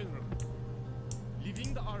 Mighty general,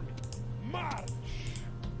 leaving the army. March.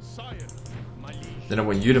 Sire, my liege. Then I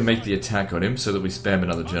want you to make the attack on him so that we spam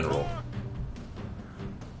another general.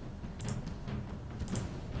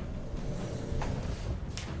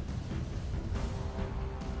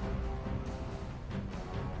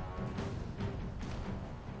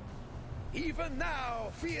 Even now,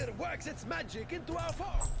 fear works its magic into our foe.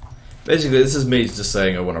 Basically, this is me just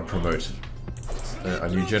saying I want to promote a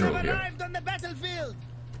new general Troops have here. arrived on the battlefield.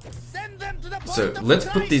 Send them to the point So of let's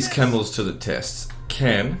put these crisis. camels to the test.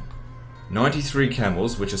 Can 93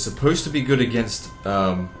 camels, which are supposed to be good against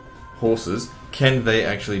horses, can they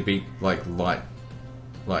actually beat like light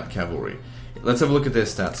cavalry? Let's have a look at their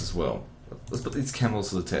stats as well. Let's put these camels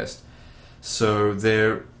to the test. So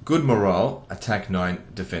they're good morale, attack 9,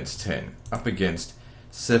 defense 10, up against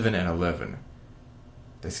 7 and 11.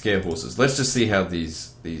 They scare horses. Let's just see how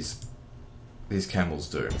these camels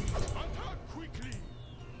do. Attack quickly.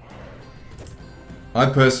 I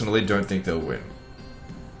personally don't think they'll win.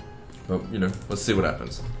 But, you know, let's see what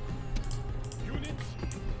happens.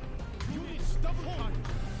 Units double time.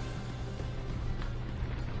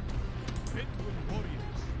 Bedouin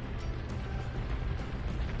warriors.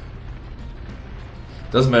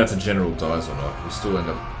 Doesn't matter if the general dies or not. We still end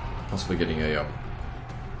up possibly getting a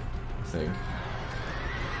thing.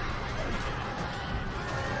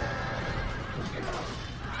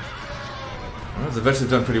 Well, they've actually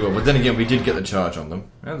done pretty well, but then again, we did get the charge on them.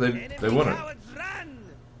 Yeah, they Enemy won it. cowards, run!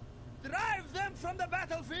 Drive them from the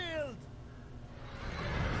battlefield.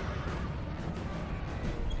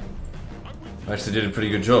 Actually did a pretty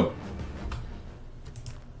good job.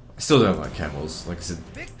 I still don't like camels. Like I said,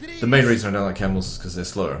 Victory. the main reason I don't like camels is because they're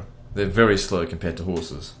slow. They're very slow compared to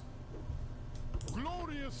horses.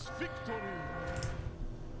 Glorious victory.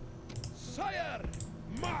 Sire,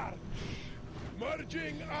 march.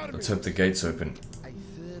 Merging armies. Let's hope the gates open. I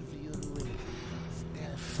serve your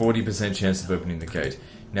will. 40% chance of opening the gate.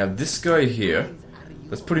 Now this guy here,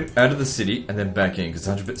 let's put him out of the city and then back in, because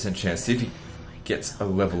 100% chance. See if he gets a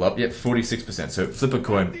level up. Yep, 46%. So flip a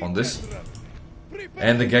coin on this. Prepare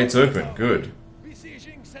And the gate's for open. battle. Good.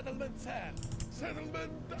 Besieging settlement, sir.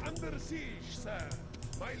 Settlement under siege, sir.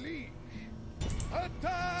 My liege.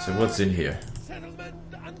 Attack. So what's in here? Settlement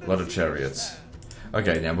under A lot of siege, chariots. sir.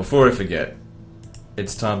 Okay, now before I forget,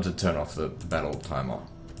 it's time to turn off the battle timer.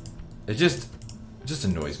 It just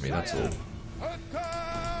annoys me, that's all.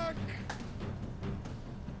 Attack.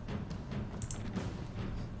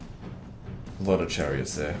 A lot of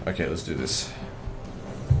chariots there. Okay, let's do this.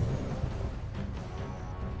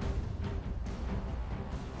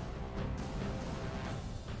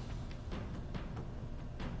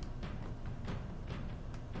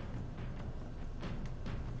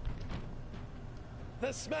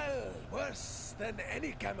 The smell, worse than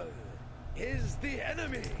any camel, is the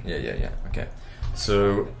enemy. Yeah. Okay.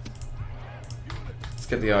 So let's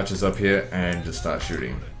get the archers up here and just start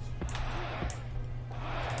shooting.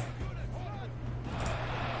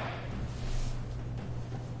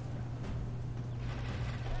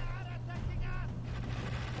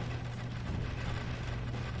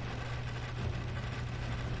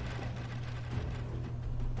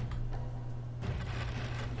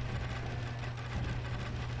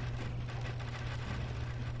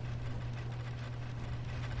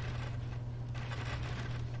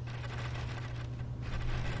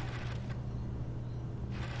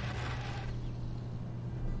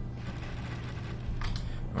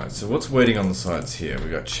 Alright, so what's waiting on the sides here? We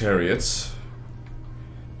got chariots.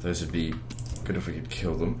 Those would be good if we could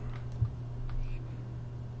kill them.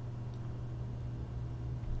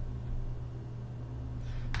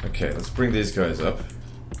 Okay, let's bring these guys up.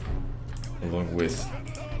 Along with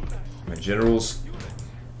my generals.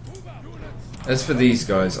 As for these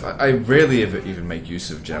guys, I rarely ever even make use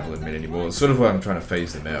of javelin men anymore. It's sort of why I'm trying to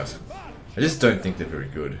phase them out. I just don't think they're very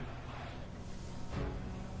good.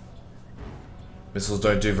 Missiles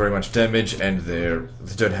don't do very much damage, and they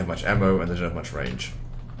don't have much ammo, and they don't have much range.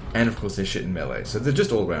 And of course they're shit in melee, so they're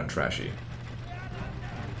just all around trashy.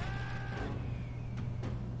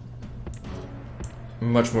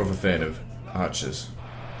 I'm much more of a fan of archers.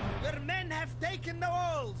 Your men have taken the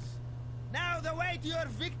walls. Now the way to your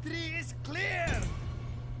victory is clear.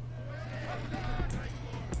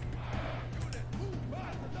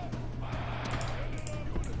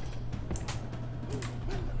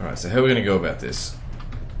 Alright, so how are we going to go about this?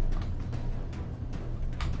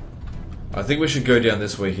 I think we should go down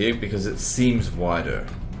this way here because it seems wider.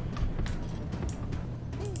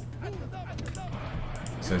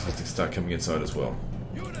 So let's have to start coming inside as well.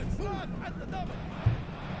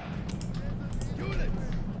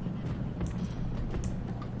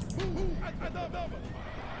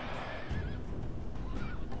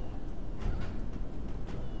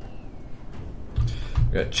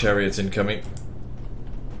 We got chariots incoming.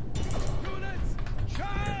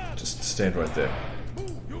 Just stand right there.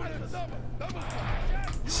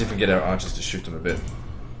 See if we can get our archers to shoot them a bit.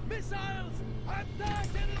 Missiles! Attack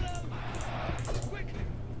general! Quickly!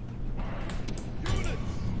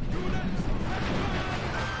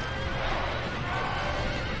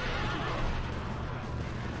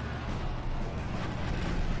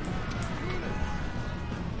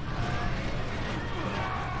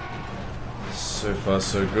 So far,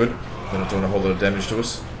 so good. They're not doing a whole lot of damage to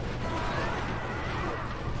us.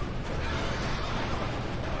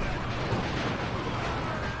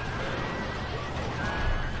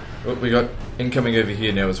 Oh, we got incoming over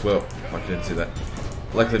here now as well. I didn't see that.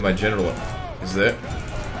 Luckily my general is there.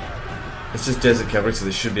 It's just desert covering, so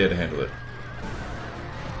they should be able to handle it.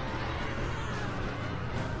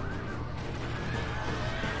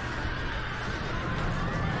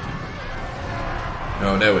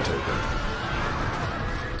 Oh, now we're talking.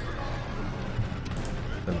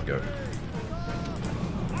 Let me go.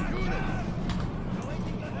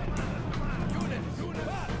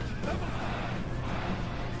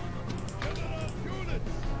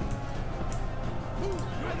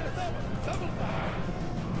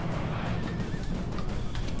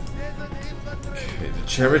 Okay, the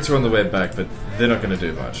chariots are on the way back, but they're not going to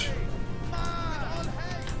do much.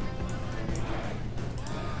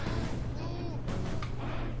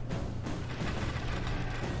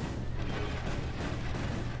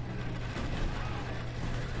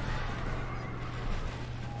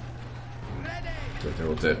 Good, they're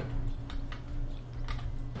all dead.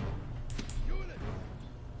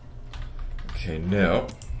 Okay, now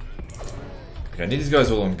I need these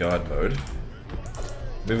guys all on guard mode.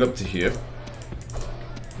 Move up to here.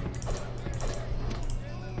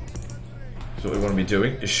 So what we want to be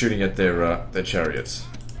doing is shooting at their chariots.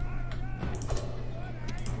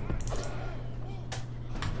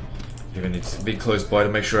 You're going to need to be close by to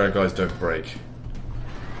make sure our guys don't break.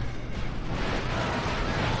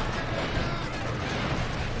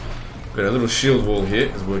 Got a little shield wall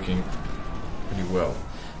here is working pretty well.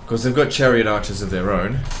 Because they've got chariot archers of their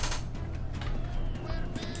own.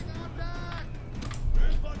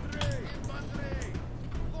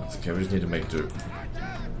 That's okay, we just need to make do.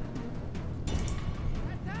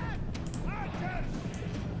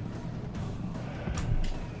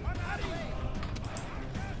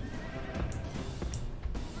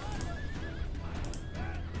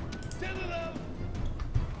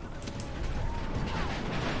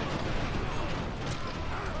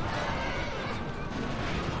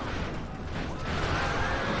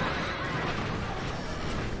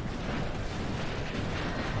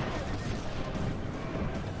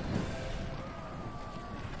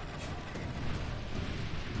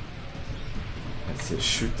 That's it,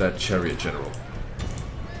 shoot that chariot general.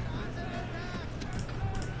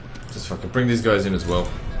 Just fucking bring these guys in as well.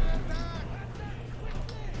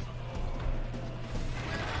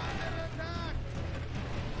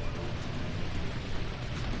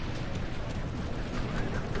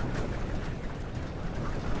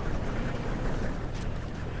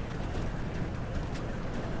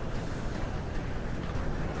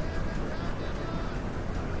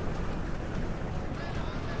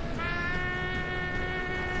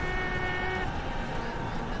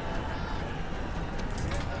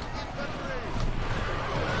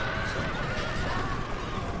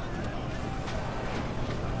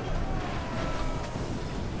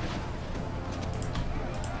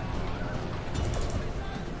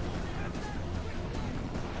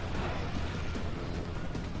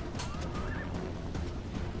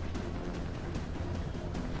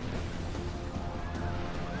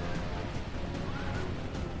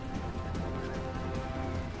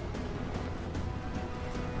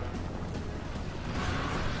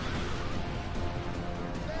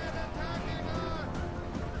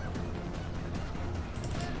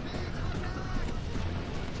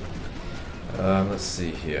 Let's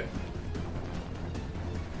see here.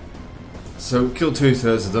 So kill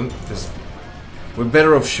 2/3 of them. Just, we're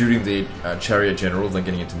better off shooting the chariot general than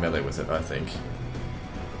getting into melee with it, I think.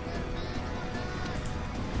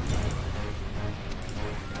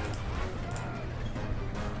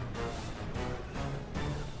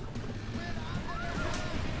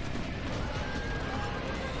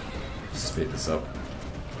 Speed this up.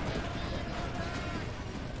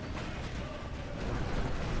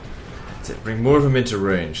 That's it. Bring more of them into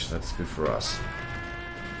range. That's good for us.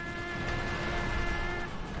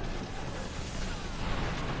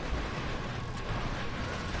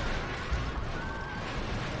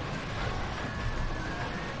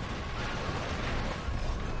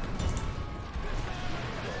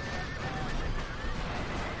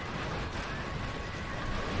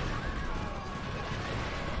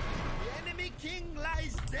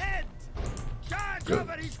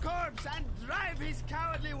 Cover his corpse and drive his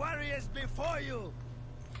cowardly warriors before you.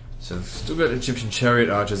 So we've still got Egyptian chariot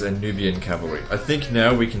archers and Nubian cavalry. I think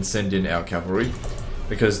now we can send in our cavalry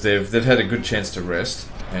because they've had a good chance to rest,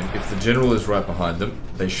 and if the general is right behind them,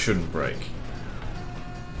 they shouldn't break.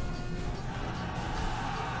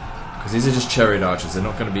 Because these are just chariot archers; they're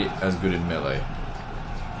not going to be as good in melee.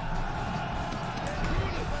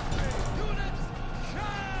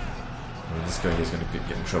 Well, this guy here's going to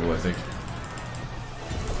get in trouble, I think.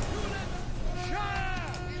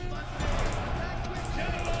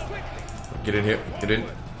 Get in here, get in.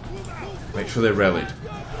 Make sure they're rallied.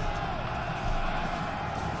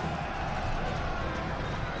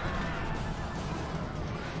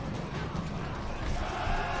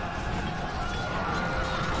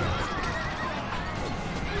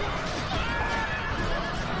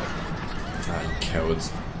 Ah, you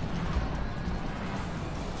cowards.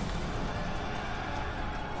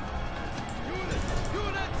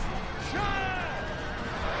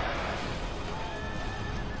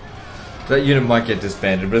 That unit might get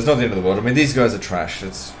disbanded, but it's not the end of the world. I mean, these guys are trash.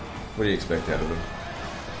 It's what do you expect out of them?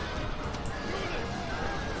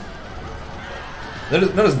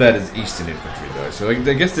 Not as bad as Eastern infantry, though. So I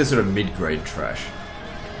guess they're sort of mid-grade trash.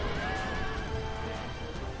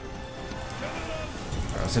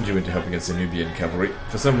 I'll send you in to help against the Nubian cavalry.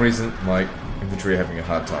 For some reason, my infantry are having a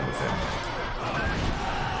hard time with them.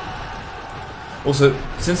 Also,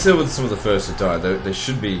 since they were some of the first to die, they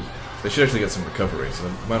should actually get some recovery, so they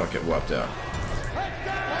might not get wiped out.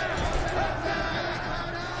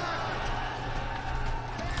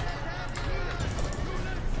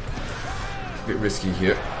 It's a bit risky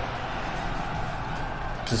here.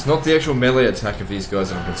 It's not the actual melee attack of these guys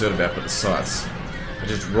that I'm concerned about, but the scythes. I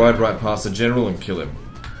just ride right past the general and kill him.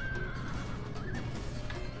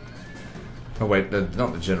 Oh wait,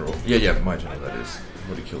 not the general. Yeah, my general, that is. I've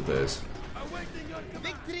already killed theirs.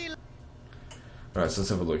 Alright, so let's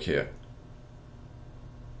have a look here.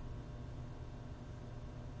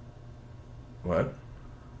 What?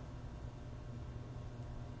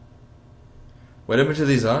 What happened to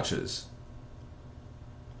these archers?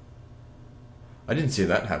 I didn't see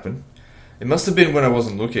that happen. It must have been when I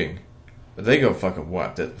wasn't looking. But they got fucking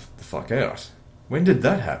wiped the fuck out. When did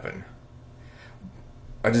that happen?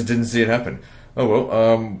 I just didn't see it happen. Oh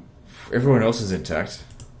well, everyone else is intact.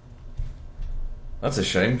 That's a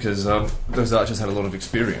shame, because those archers had a lot of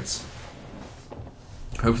experience.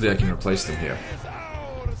 Hopefully I can replace them here.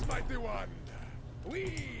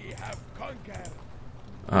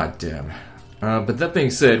 Ah, damn. But that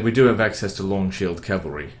being said, we do have access to long shield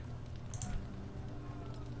cavalry.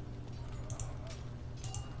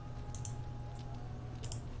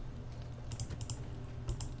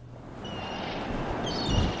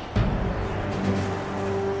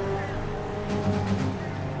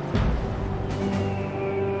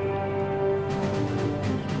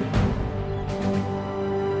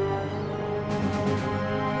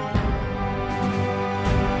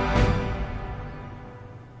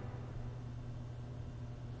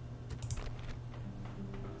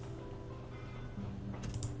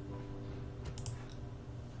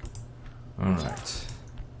 Alright.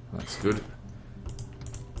 That's good.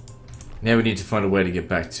 Now we need to find a way to get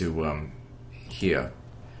back to, here.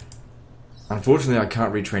 Unfortunately, I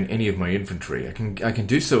can't retrain any of my infantry. I can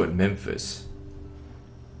do so at Memphis.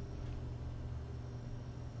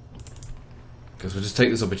 Because we'll just take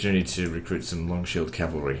this opportunity to recruit some long shield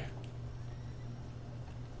cavalry.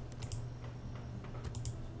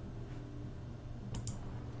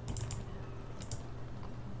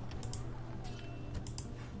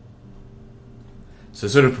 So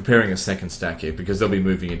sort of preparing a second stack here, because they'll be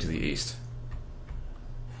moving into the east.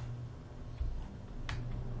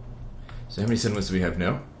 So how many settlements do we have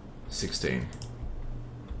now? 16.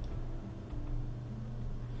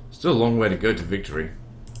 Let's Still a long way to go to victory.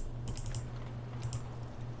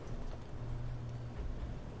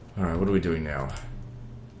 Alright, what are we doing now?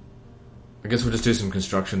 I guess we'll just do some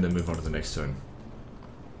construction, then move on to the next turn.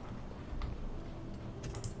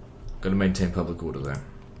 Gotta maintain public order there.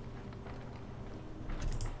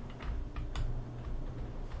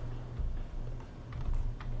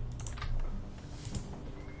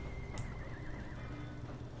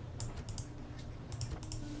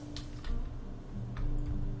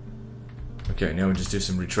 Okay, now we'll just do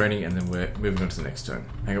some retraining and then we're moving on to the next turn.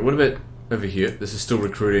 Hang on, what about over here? This is still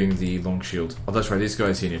recruiting the long shield. Oh, that's right, these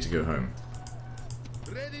guys here need to go home.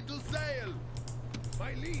 Ready to sail!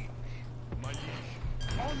 My liege! My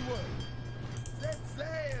liege. Onward! Set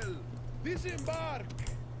sail! Disembark!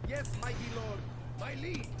 Yes, mighty lord! My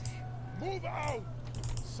liege! Move out!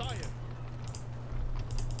 Sire.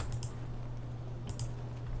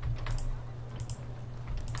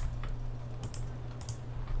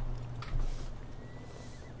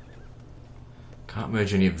 Can't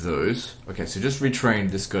merge any of those. Okay, so just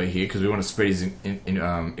retrain this guy here because we want to spread his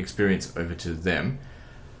experience over to them.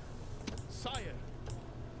 Sire.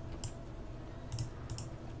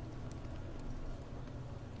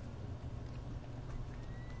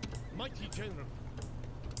 Mighty general.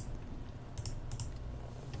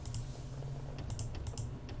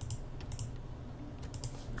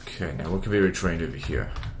 Okay, now what can be retrained over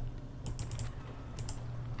here?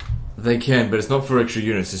 They can, but it's not for extra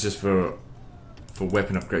units, it's just for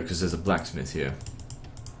weapon upgrade because there's a blacksmith here.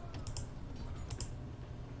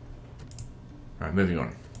 Alright, moving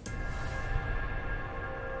on.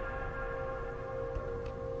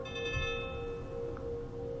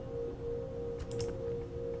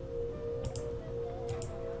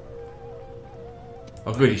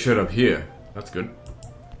 Oh good, he showed up here. That's good.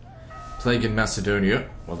 Plague in Macedonia.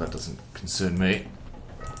 Well, that doesn't concern me.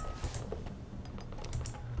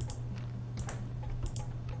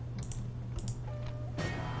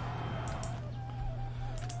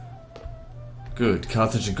 Good.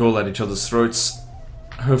 Carthage and Gaul at each other's throats.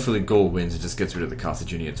 Hopefully Gaul wins and just gets rid of the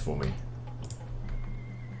Carthaginians for me.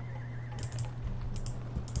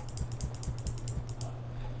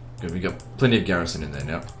 Good, we got plenty of garrison in there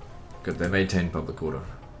now. Good, they maintain public order.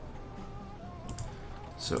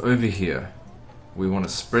 So over here, we want to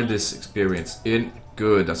spread this experience in.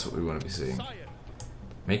 Good, that's what we want to be seeing. Sire.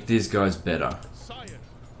 Make these guys better. Sire.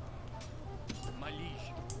 My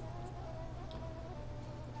liege.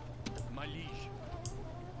 My liege.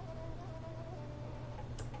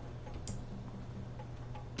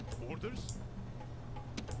 Orders?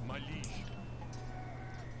 My liege.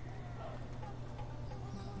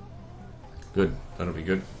 Good, that'll be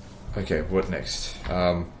good. Okay, what next?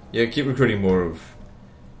 Yeah, keep recruiting more of...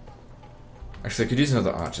 Actually, I could use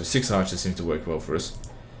another archer. 6 archers seems to work well for us.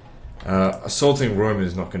 Assaulting Rome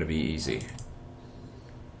is not going to be easy.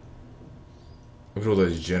 Look at all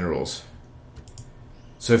those generals.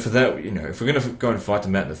 So for that, you know, if we're going to go and fight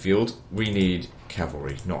them out in the field, we need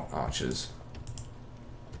cavalry, not archers.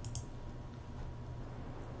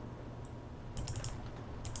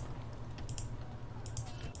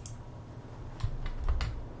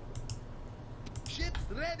 Ships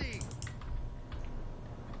ready!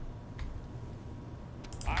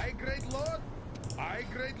 Aye, great lord! Aye,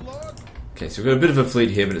 great lord! Okay, so we've got a bit of a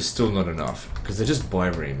fleet here, but it's still not enough, because they're just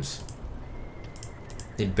biremes.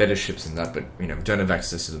 Need better ships than that, but, you know, we don't have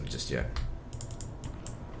access to them just yet.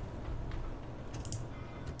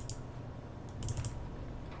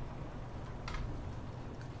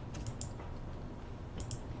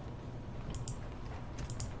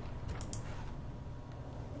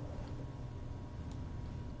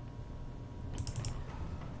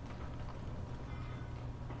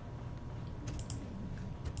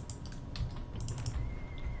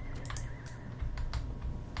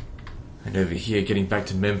 And over here, getting back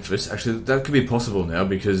to Memphis. Actually, that could be possible now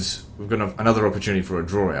because we've got another opportunity for a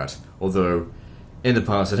draw out. Although, in the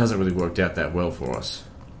past, it hasn't really worked out that well for us.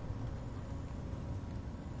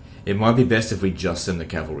 It might be best if we just send the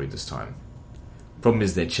cavalry this time. Problem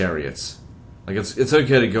is, they're chariots. Like, it's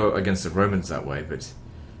okay to go against the Romans that way, but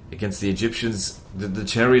against the Egyptians, the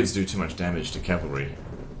chariots do too much damage to cavalry.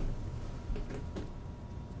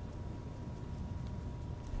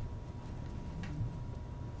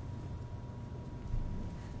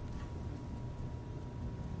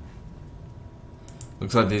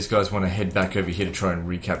 Looks like these guys want to head back over here to try and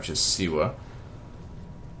recapture Siwa.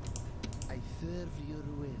 I serve your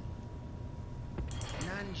will.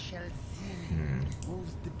 None shall see me.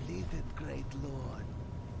 Moves the bladed great lord.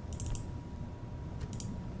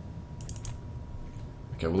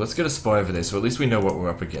 Okay, well let's get a spy over there so at least we know what we're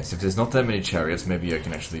up against. If there's not that many chariots, maybe I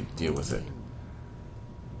can actually deal with it.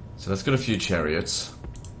 So that's got a few chariots.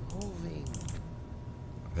 Moving.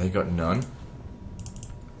 They got none.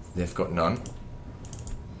 They've got none.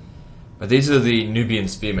 But these are the Nubian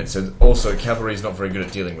spearmen, so also cavalry is not very good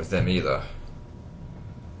at dealing with them either.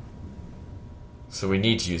 So we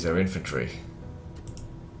need to use our infantry.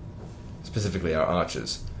 Specifically our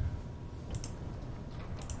archers.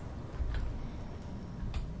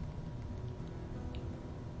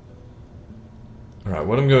 Alright,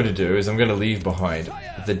 what I'm going to do is I'm going to leave behind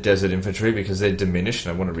the desert infantry because they're diminished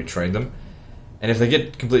and I want to retrain them. And if they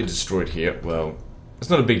get completely destroyed here, well, it's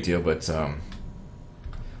not a big deal, but oh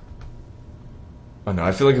no,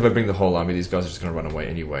 I feel like if I bring the whole army, these guys are just going to run away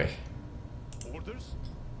anyway. Orders?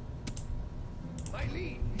 My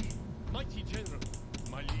liege. Mighty general.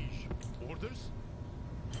 My liege. Orders?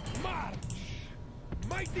 March!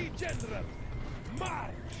 Mighty general!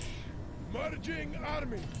 March! Merging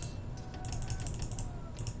armies!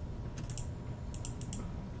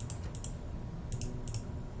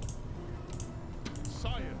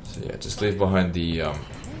 Sire. So yeah, just leave behind the Move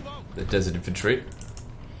out. desert infantry.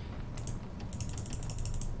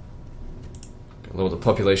 Lower the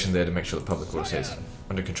population there to make sure the public order stays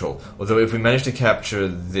under control. Although if we manage to capture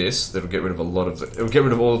this, that'll get rid of a lot of the... It'll get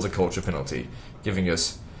rid of all of the culture penalty, giving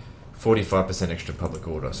us 45% extra public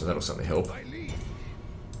order, so that'll certainly help. My liege!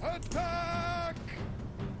 Attack!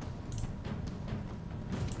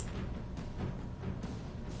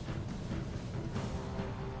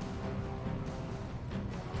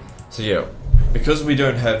 So yeah, because we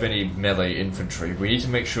don't have any melee infantry, we need to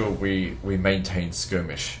make sure we maintain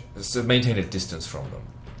skirmish. So maintain a distance from them.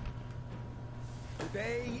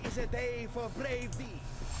 Today is a day for brave deeds.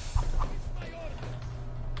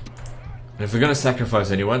 And if we're going to sacrifice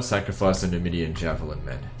anyone, sacrifice the Numidian javelin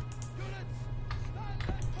men.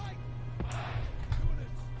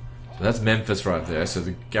 So that's Memphis right there, so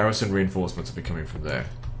the garrison reinforcements will be coming from there.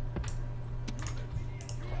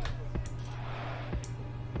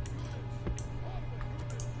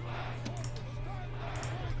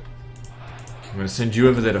 I'm going to send you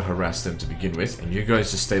over there to harass them to begin with, and you guys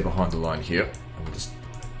just stay behind the line here, and we'll just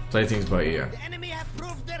play things by ear. The enemy have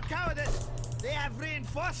proved their cowardice. They have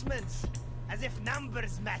reinforcements, as if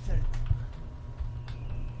numbers mattered.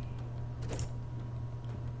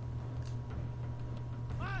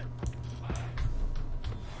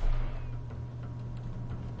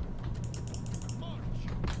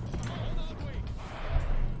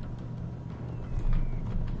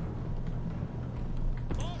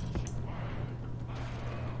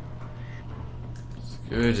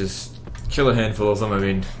 Good, just kill a handful of them. I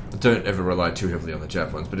mean, don't ever rely too heavily on the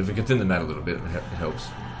javelins, but if we can thin them out a little bit, it helps.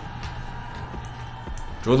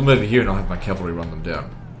 Draw them over here and I'll have my cavalry run them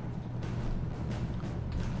down.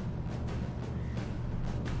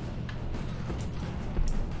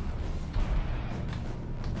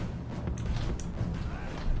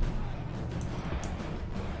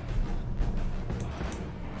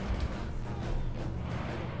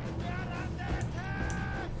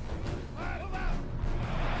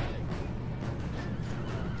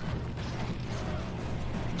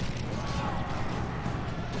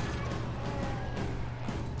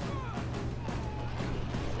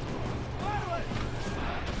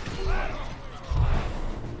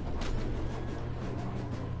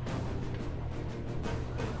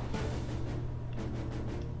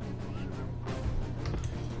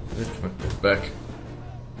 Back.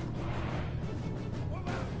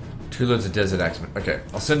 2 loads of desert axemen. Okay,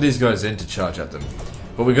 I'll send these guys in to charge at them.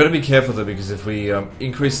 But we've got to be careful though, because if we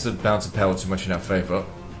increase the balance of power too much in our favor,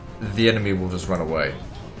 the enemy will just run away.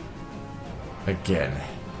 Again.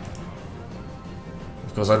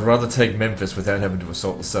 Of course, I'd rather take Memphis without having to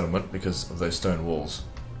assault the settlement because of those stone walls.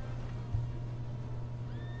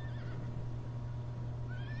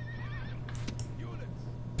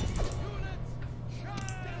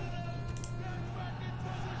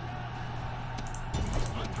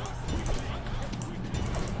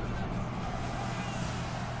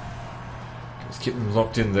 Keep them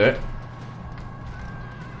locked in there.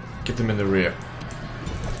 Get them in the rear.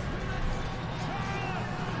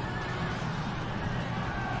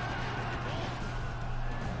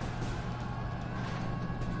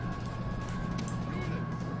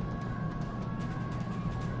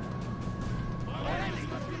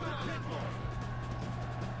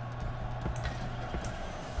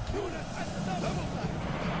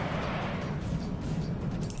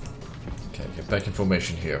 Okay, get back in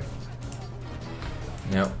formation here.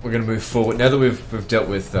 Now we're going to move forward. Now that we've dealt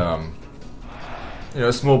with you know,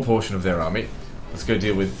 a small portion of their army, let's go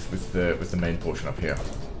deal with the main portion up here.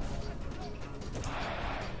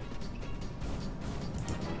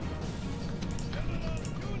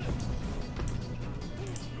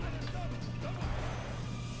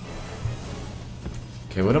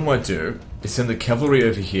 Okay, what I might do is send the cavalry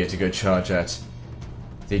over here to go charge at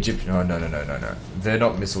the Egyptian. Oh, no. They're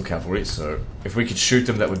not missile cavalry, so if we could shoot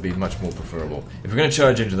them, that would be much more preferable. If we're going to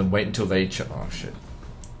charge into them, wait until they oh, shit.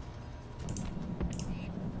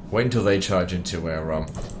 Wait until they charge into our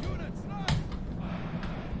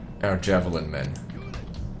javelin men.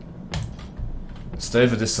 Stay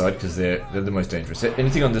over this side, because they're the most dangerous.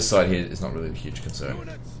 Anything on this side here is not really a huge concern.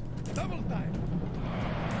 Units, double time.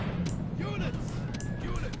 Units,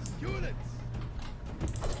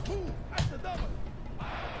 move at the double.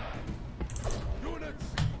 Units,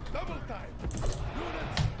 double time.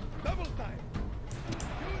 Units, double time.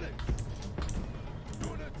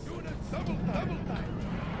 Units, double time.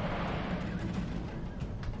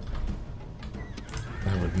 I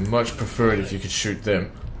would much prefer it if you could shoot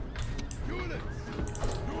them.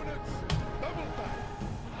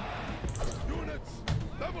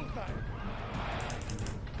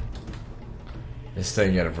 They're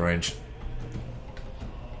staying out of range.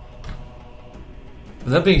 But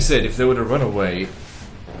that being said, if they were to run away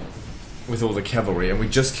with all the cavalry and we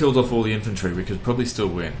just killed off all the infantry, we could probably still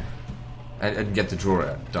win and get the draw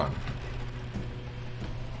out done.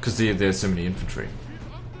 Because there's so many infantry.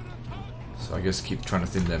 So I guess keep trying to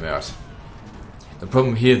thin them out. The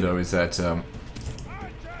problem here though is that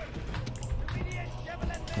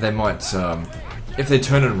they might, if they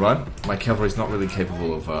turn and run, my cavalry's not really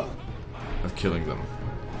capable of killing them.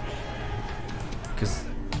 Because,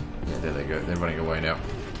 yeah, there they go. They're running away now.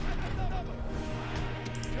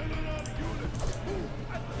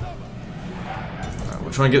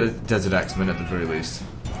 We'll try and get the Desert Axemen at the very least.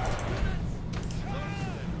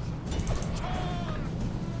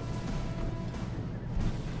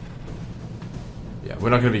 Yeah, we're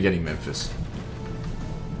not going to be getting Memphis.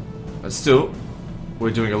 But still,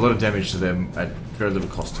 we're doing a lot of damage to them at very little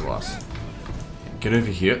cost to us. Get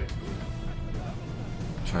over here.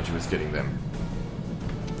 Charger was getting them.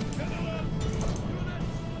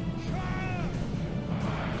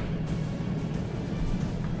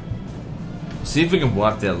 See if we can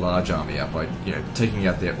wipe their large army out by, taking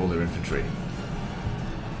out all their infantry.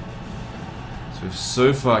 So we've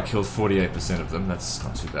so far killed 48% of them. That's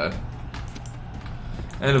not too bad.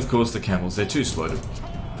 And of course the camels. They're too slow to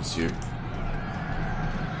pursue.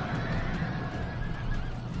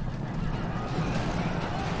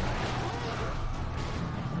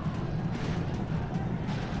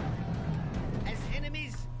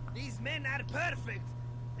 Perfect!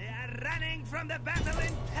 They are running from the battle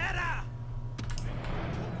in terror!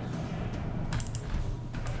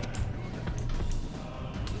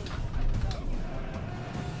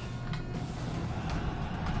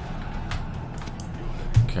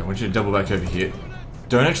 Okay, I want you to double back over here.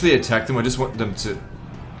 Don't actually attack them, I just want them to...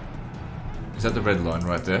 Is that the red line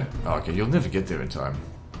right there? Oh, okay, you'll never get there in time.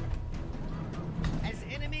 As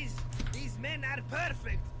enemies, these men are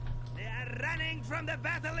perfect! They are running from the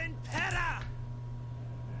battle in terror!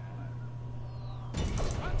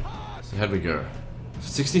 So how'd we go?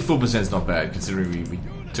 64% is not bad, considering we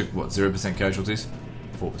took, what, 0% casualties?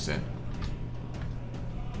 4%.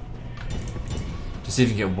 Just see if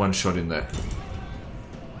you can get one shot in there.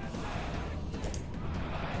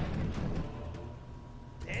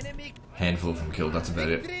 Handful of them killed, that's about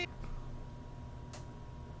it.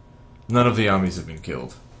 None of the armies have been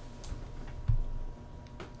killed.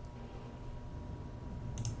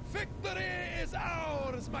 Victory is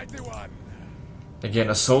ours, mighty one.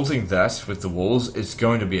 Again, assaulting that with the walls is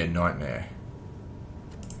going to be a nightmare.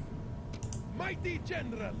 Mighty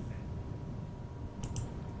general.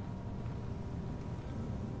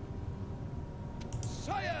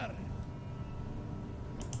 Sire.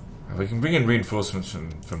 We can bring in reinforcements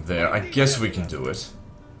from there. I guess we can do it.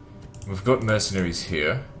 We've got mercenaries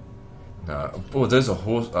here. No. Oh, there's a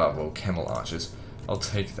horse. Well, camel archers. I'll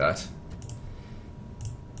take that.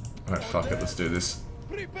 Alright, fuck it, let's do this.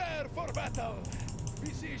 Prepare for battle.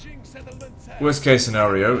 Besieging settlements. Worst case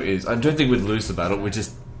scenario is, I don't think we'd lose the battle, we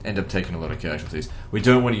just end up taking a lot of casualties. We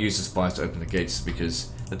don't want to use the spies to open the gates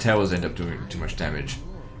because the towers end up doing too much damage.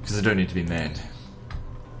 Because they don't need to be manned.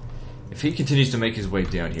 If he continues to make his way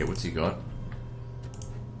down here, what's he got?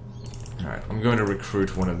 Alright, I'm going to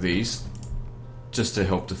recruit one of these just to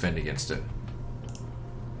help defend against it.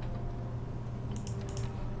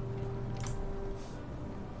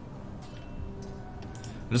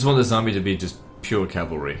 I just want this army to be just pure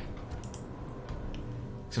cavalry.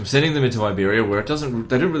 So I'm sending them into Iberia where they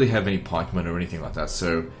don't really have any pikemen or anything like that,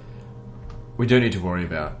 so we don't need to worry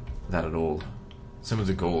about that at all. Some of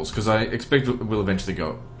the Gauls, because I expect we'll eventually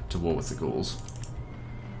go to war with the Gauls.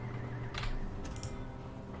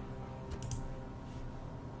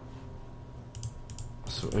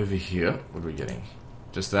 So over here, what are we getting?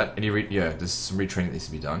 Just that? Yeah, there's some retraining that needs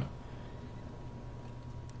to be done.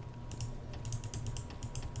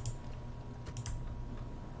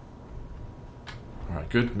 Alright,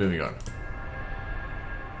 good. Moving on.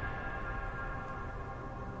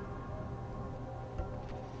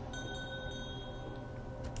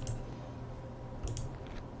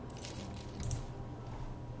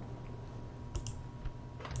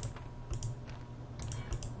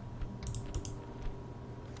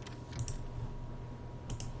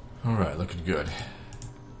 Alright, looking good.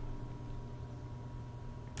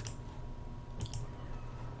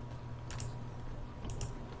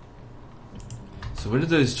 So where did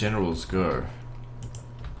those generals go?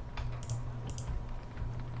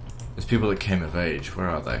 Those people that came of age, where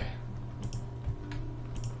are they?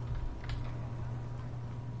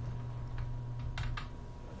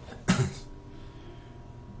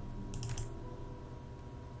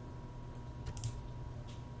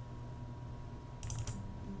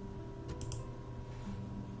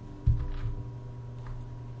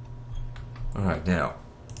 Alright, now,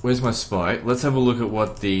 where's my spy? Let's have a look at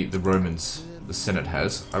what the Romans, the Senate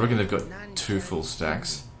has. I reckon they've got 2 full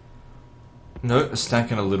stacks. No, a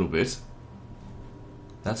stack and a little bit.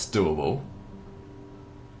 That's doable.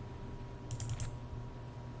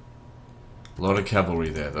 A lot of cavalry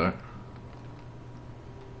there, though.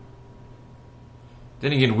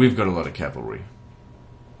 Then again, we've got a lot of cavalry.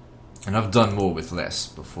 And I've done more with less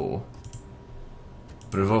before.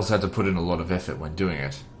 But I've also had to put in a lot of effort when doing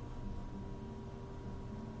it.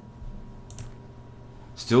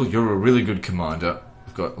 Still, you're a really good commander.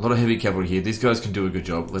 We've got a lot of heavy cavalry here. These guys can do a good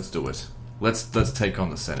job. Let's do it. Let's take on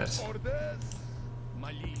the Senate. Orders.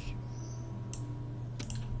 My liege.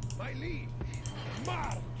 My liege.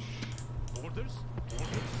 March. Orders.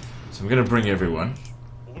 So I'm going to bring everyone.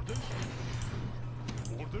 Orders.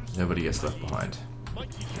 Orders. Nobody gets left behind.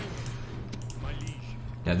 Mighty general. My liege.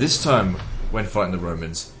 Now this time, when fighting the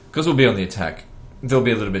Romans, because we'll be on the attack, they'll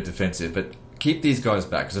be a little bit defensive, but keep these guys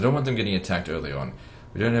back, because I don't want them getting attacked early on.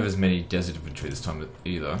 We don't have as many desert infantry this time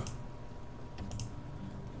either.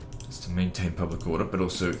 Just to maintain public order, but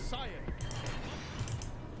also... Sire.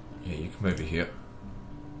 Yeah, you come over here.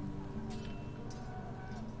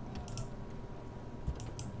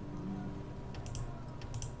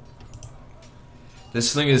 There's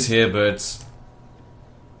slingers here, but...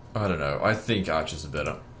 I don't know, I think archers are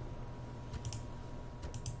better.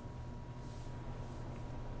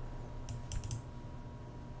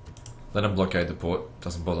 Let them blockade the port,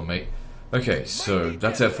 doesn't bother me. Okay, so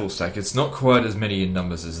that's our full stack. It's not quite as many in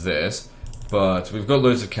numbers as theirs, but we've got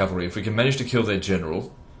loads of cavalry. If we can manage to kill their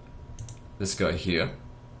general, this guy here,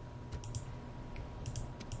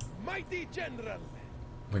 Mighty general.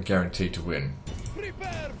 we're guaranteed to win.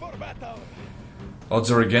 Prepare for battle.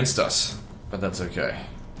 Odds are against us, but that's okay.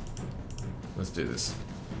 Let's do this.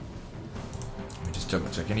 Let me just double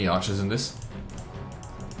check. Any archers in this?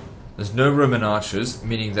 There's no Roman archers,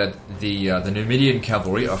 meaning that the Numidian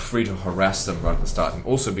cavalry are free to harass them right at the start. And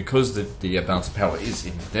also, because the balance of power is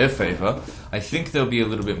in their favour, I think they'll be a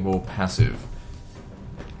little bit more passive.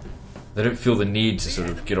 They don't feel the need to sort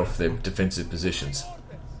of get off their defensive positions.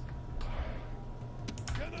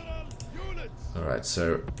 General units. Alright,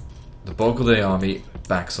 so the bulk of the army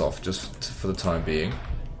backs off just for the time being.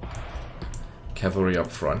 Cavalry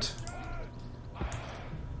up front.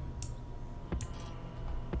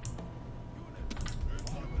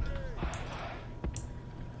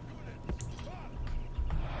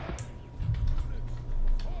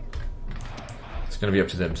 It's going to be up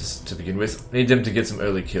to them to begin with. Need them to get some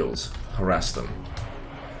early kills. Harass them.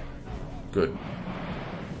 Good.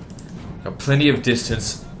 Got plenty of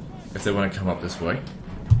distance if they want to come up this way.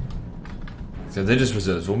 So they're just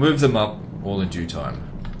reserves. We'll move them up all in due time.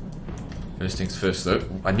 First things first though,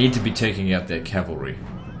 I need to be taking out their cavalry.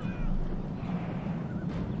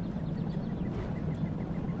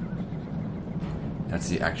 That's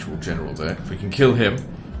the actual general there. If we can kill him,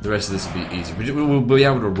 the rest of this will be easy. We'll be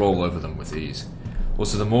able to roll over them with ease.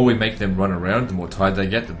 Also, the more we make them run around, the more tired they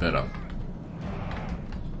get, the better.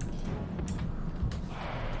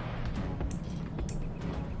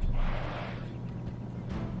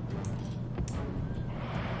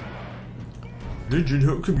 Legend,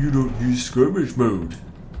 how come you don't use skirmish mode?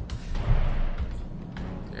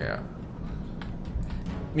 Yeah.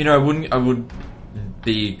 You know, I would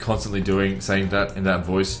be constantly saying that in that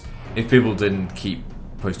voice if people didn't keep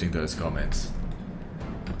posting those comments.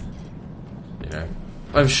 You know,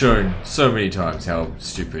 I've shown so many times how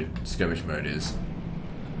stupid skirmish mode is.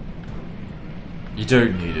 You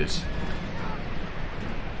don't need it.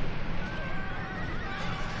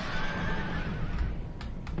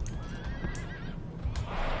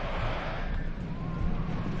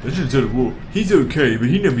 should have told him, well, he's okay, but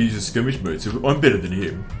he never uses skirmish mode, so I'm better than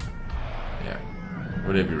him. Yeah,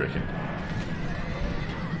 whatever you reckon.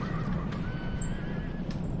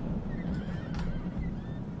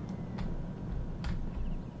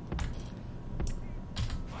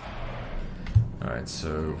 Alright,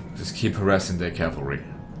 so just keep harassing their cavalry.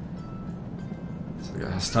 So we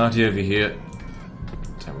got Hastati over here.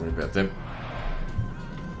 Don't worry about them.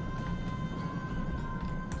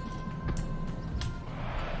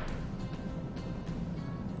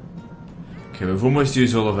 Okay, we've almost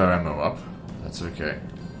used all of our ammo up. That's okay.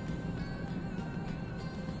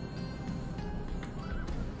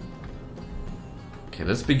 Okay,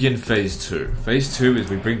 let's begin phase 2. Phase 2 is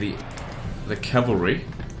we bring the cavalry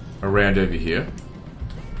around over here.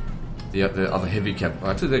 The other heavy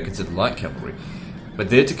cavalry. Actually, they're considered light cavalry.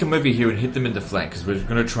 But they're to come over here and hit them in the flank, because we're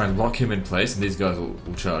going to try and lock him in place, and these guys will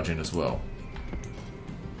charge in as well.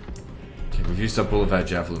 Okay, we've used up all of our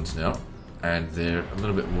javelins now, and they're a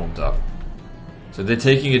little bit warmed up. So they're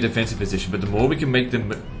taking a defensive position, but the more we can make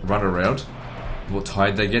them run around, the more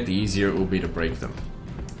tired they get, the easier it will be to break them.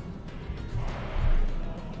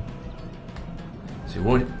 So we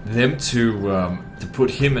want them to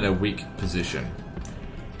put him in a weak position.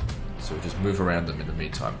 So we'll just move around them in the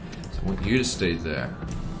meantime. So I want you to stay there.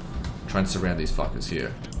 Try and surround these fuckers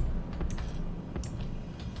here.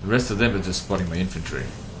 The rest of them are just spotting my infantry.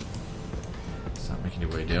 Start making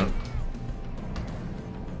your way down.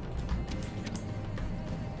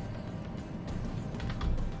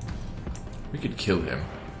 We could kill him.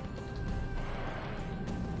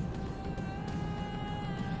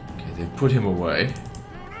 Okay, they've put him away.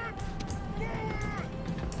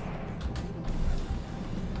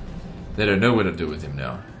 They don't know what to do with him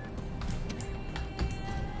now.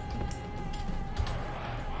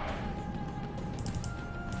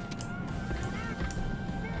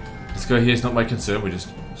 This guy here is not my concern, we're just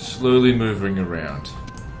slowly moving around.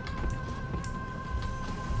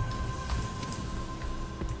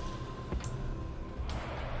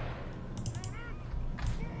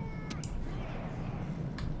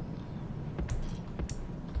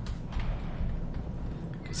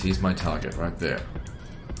 Because he's my target right there.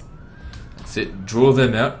 That's it, draw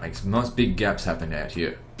them out, make some nice big gaps happen out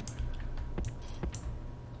here.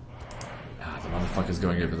 Ah, the motherfucker's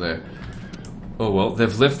going over there. Oh well,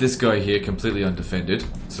 they've left this guy here completely undefended,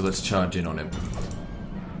 so let's charge in on him.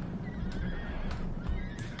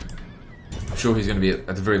 I'm sure he's going to be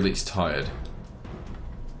at the very least tired.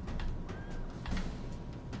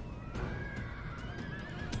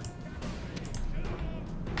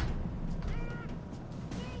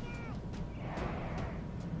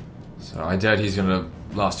 So I doubt he's going to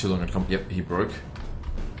last too long and come. Yep, he broke.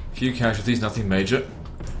 Few casualties, nothing major.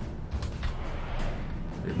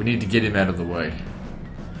 We need to get him out of the way.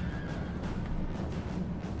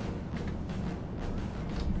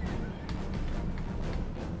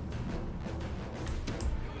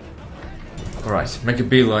 Alright, make a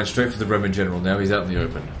beeline straight for the Roman general now. He's out in the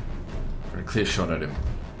open. Got a clear shot at him.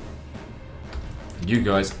 And you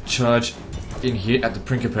guys charge in here at the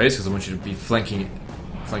Prinker pace, because I want you to be flanking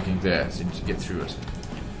there, so you need to get through it.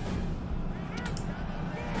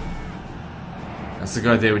 That's the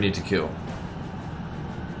guy there we need to kill.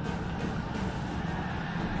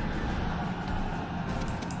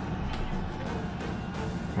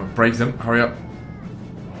 Break them, hurry up.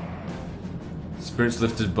 Spirits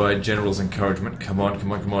lifted by general's encouragement. Come on,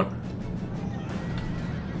 come on, come on.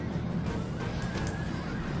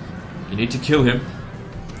 You need to kill him.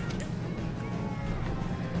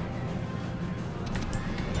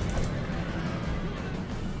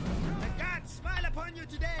 The gods smile upon you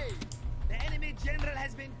today. The enemy general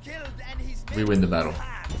has been killed and his men We win the battle.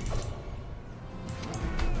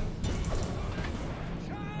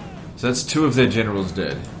 So that's 2 of their generals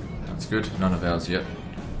dead. That's good, none of ours yet.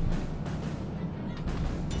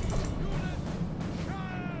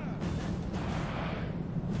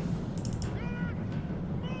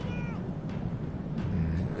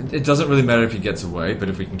 It doesn't really matter if he gets away, but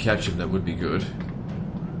if we can catch him, that would be good.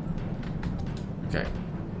 Okay.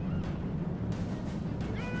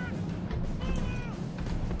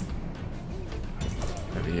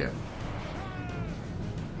 Over here.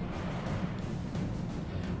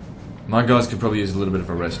 My guys could probably use a little bit of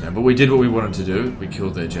a rest now, but we did what we wanted to do. We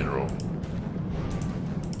killed their general.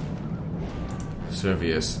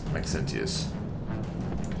 Servius Maxentius.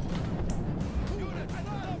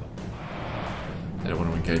 They don't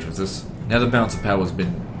want to engage with us. Now the balance of power has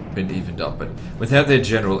been evened up, but without their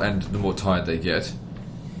general, and the more tired they get,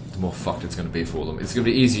 the more fucked it's going to be for them. It's going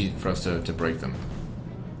to be easy for us to break them.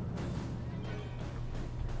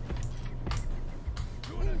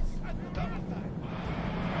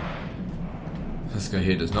 guy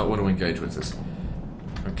here does not want to engage with us.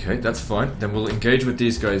 Okay, that's fine. Then we'll engage with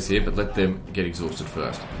these guys here, but let them get exhausted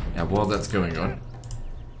first. Now, while that's going on,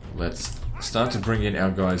 let's start to bring in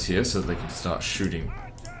our guys here so they can start shooting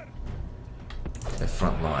their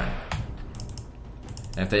front line.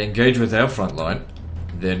 And if they engage with our front line,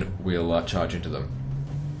 then we'll charge into them.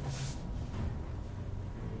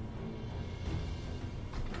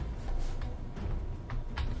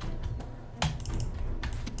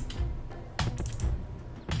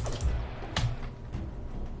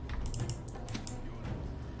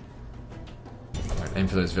 Aim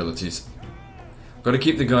for those villages. Got to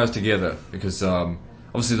keep the guys together because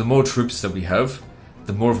obviously the more troops that we have,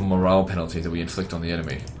 the more of a morale penalty that we inflict on the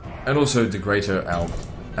enemy, and also the greater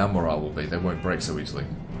our morale will be. They won't break so easily.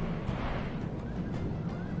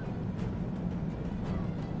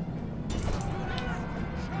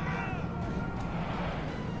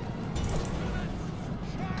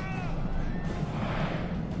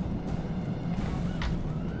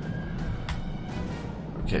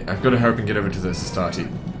 Okay, I've got to hurry up and get over to the Sestati.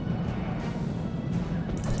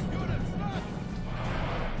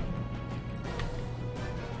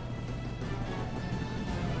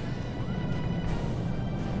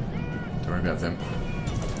 Don't worry about them.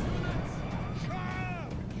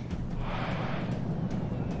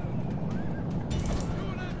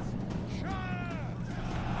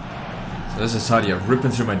 So there's Sestati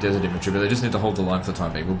ripping through my desert infantry, but they just need to hold the line for the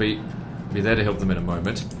time being. We'll be there to help them in a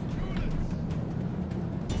moment.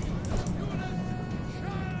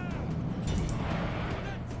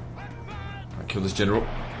 Kill this general.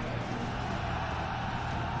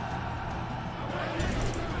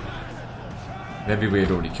 Maybe we had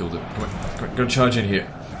already killed him. Come on, come on, go charge in here.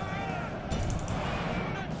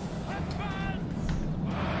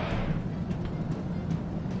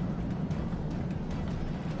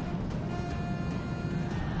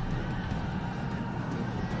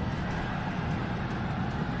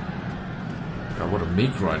 God, what a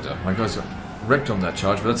meat grinder. My guys got wrecked on that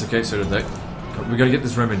charge, but that's okay, so did they. We gotta get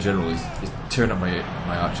this Roman general. He's tearing up my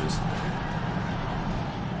archers.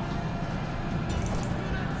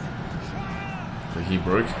 So he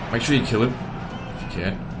broke. Make sure you kill him if you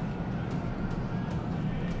can.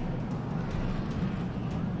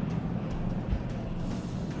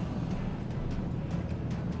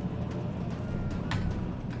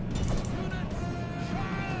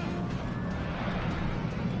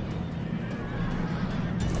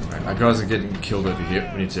 Right, our guys are getting killed over here.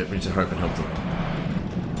 We need to hurry up and help them.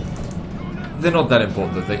 They're not that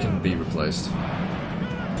important that they can be replaced.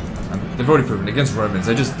 They've already proven against Romans.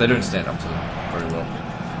 They don't stand up to them very well.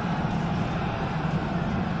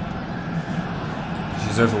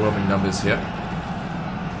 She's overwhelming numbers here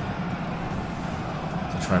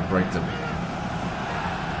to try and break them.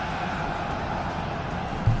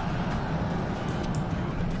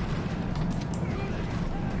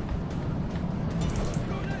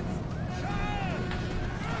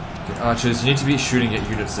 Archers, you need to be shooting at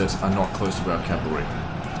units that are not close to our cavalry.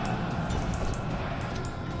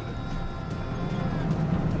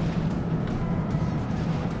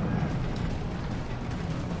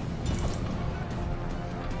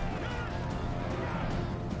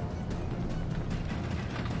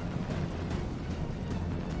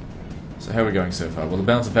 So how are we going so far? Well, the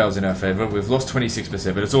balance of power is in our favour. We've lost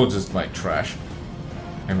 26%, but it's all just like trash.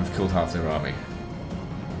 And we've killed half their army.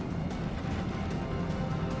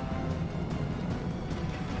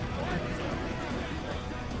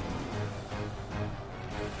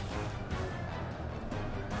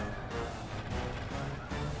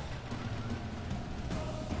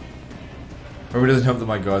 However, it doesn't help that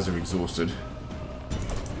my guys are exhausted.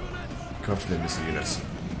 Go after their missile units.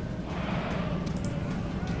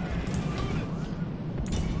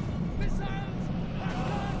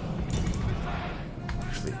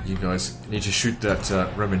 Actually, you guys need to shoot that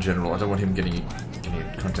Roman general. I don't want him getting in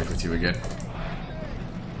contact with you again.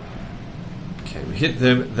 Okay, we hit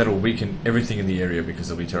them. That'll weaken everything in the area because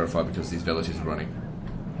they'll be terrified because these villages are running.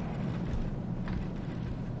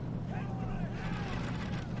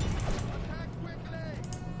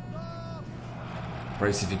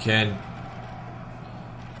 Brace if you can.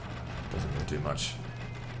 Doesn't really do much.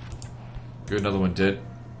 Good, another one dead.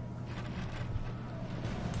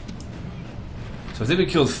 So I think we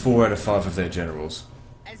killed 4 out of 5 of their generals.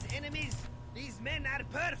 As enemies, these men are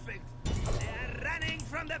perfect. They are running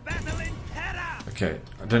from the battle in terror. Okay,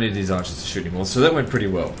 I don't need these archers to shoot anymore, so that went pretty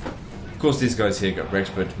well. Of course these guys here got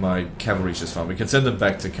wrecked, but my cavalry's just fine. We can send them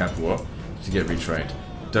back to Capua to get retrained.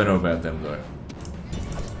 Don't know about them though.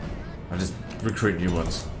 I'll just recruit new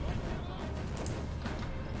ones.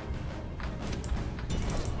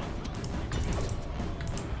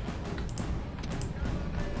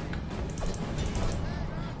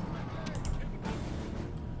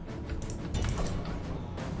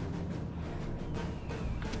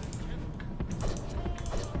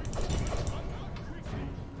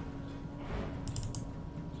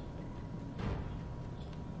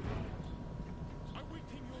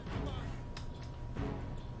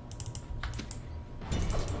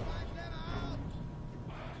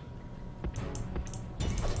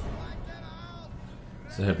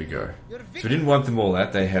 So here we go. So we didn't wipe them all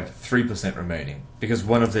out, they have 3% remaining. Because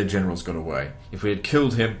one of their generals got away. If we had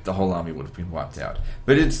killed him, the whole army would have been wiped out.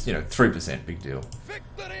 But it's, 3%, big deal.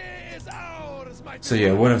 Victory is ours, my So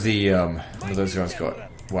yeah, one of those guys got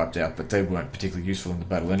wiped out, but they weren't particularly useful in the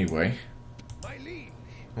battle anyway. my liege.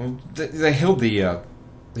 Well, they held the,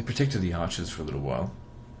 they protected the archers for a little while.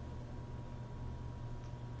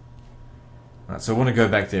 Right, so I want to go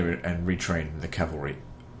back there and retrain the cavalry.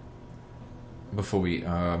 Before we,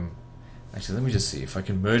 actually, let me just see if I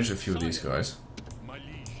can merge a few of these guys. My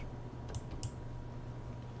liege.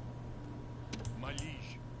 My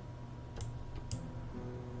liege.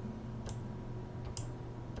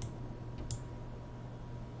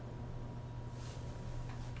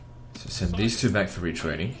 So send these two back for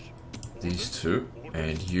retraining. These two,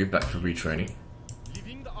 and you back for retraining.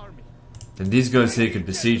 Leaving the army. Then these guys here could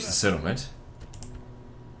besiege the settlement.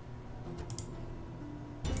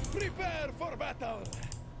 Prepare for battle.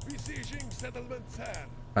 Besieging settlement, sir.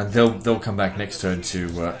 And they'll come back next turn to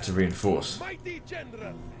reinforce. Mighty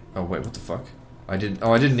general. Oh wait, what the fuck? I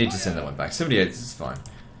didn't need to send that one back. 78 is fine.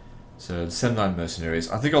 So the 79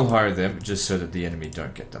 mercenaries. I think I'll hire them just so that the enemy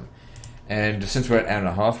don't get them. And since we're at an hour and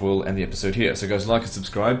a half, we'll end the episode here. So guys, like and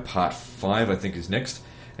subscribe. Part 5 I think is next.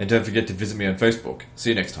 And don't forget to visit me on Facebook. See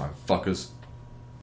you next time, fuckers.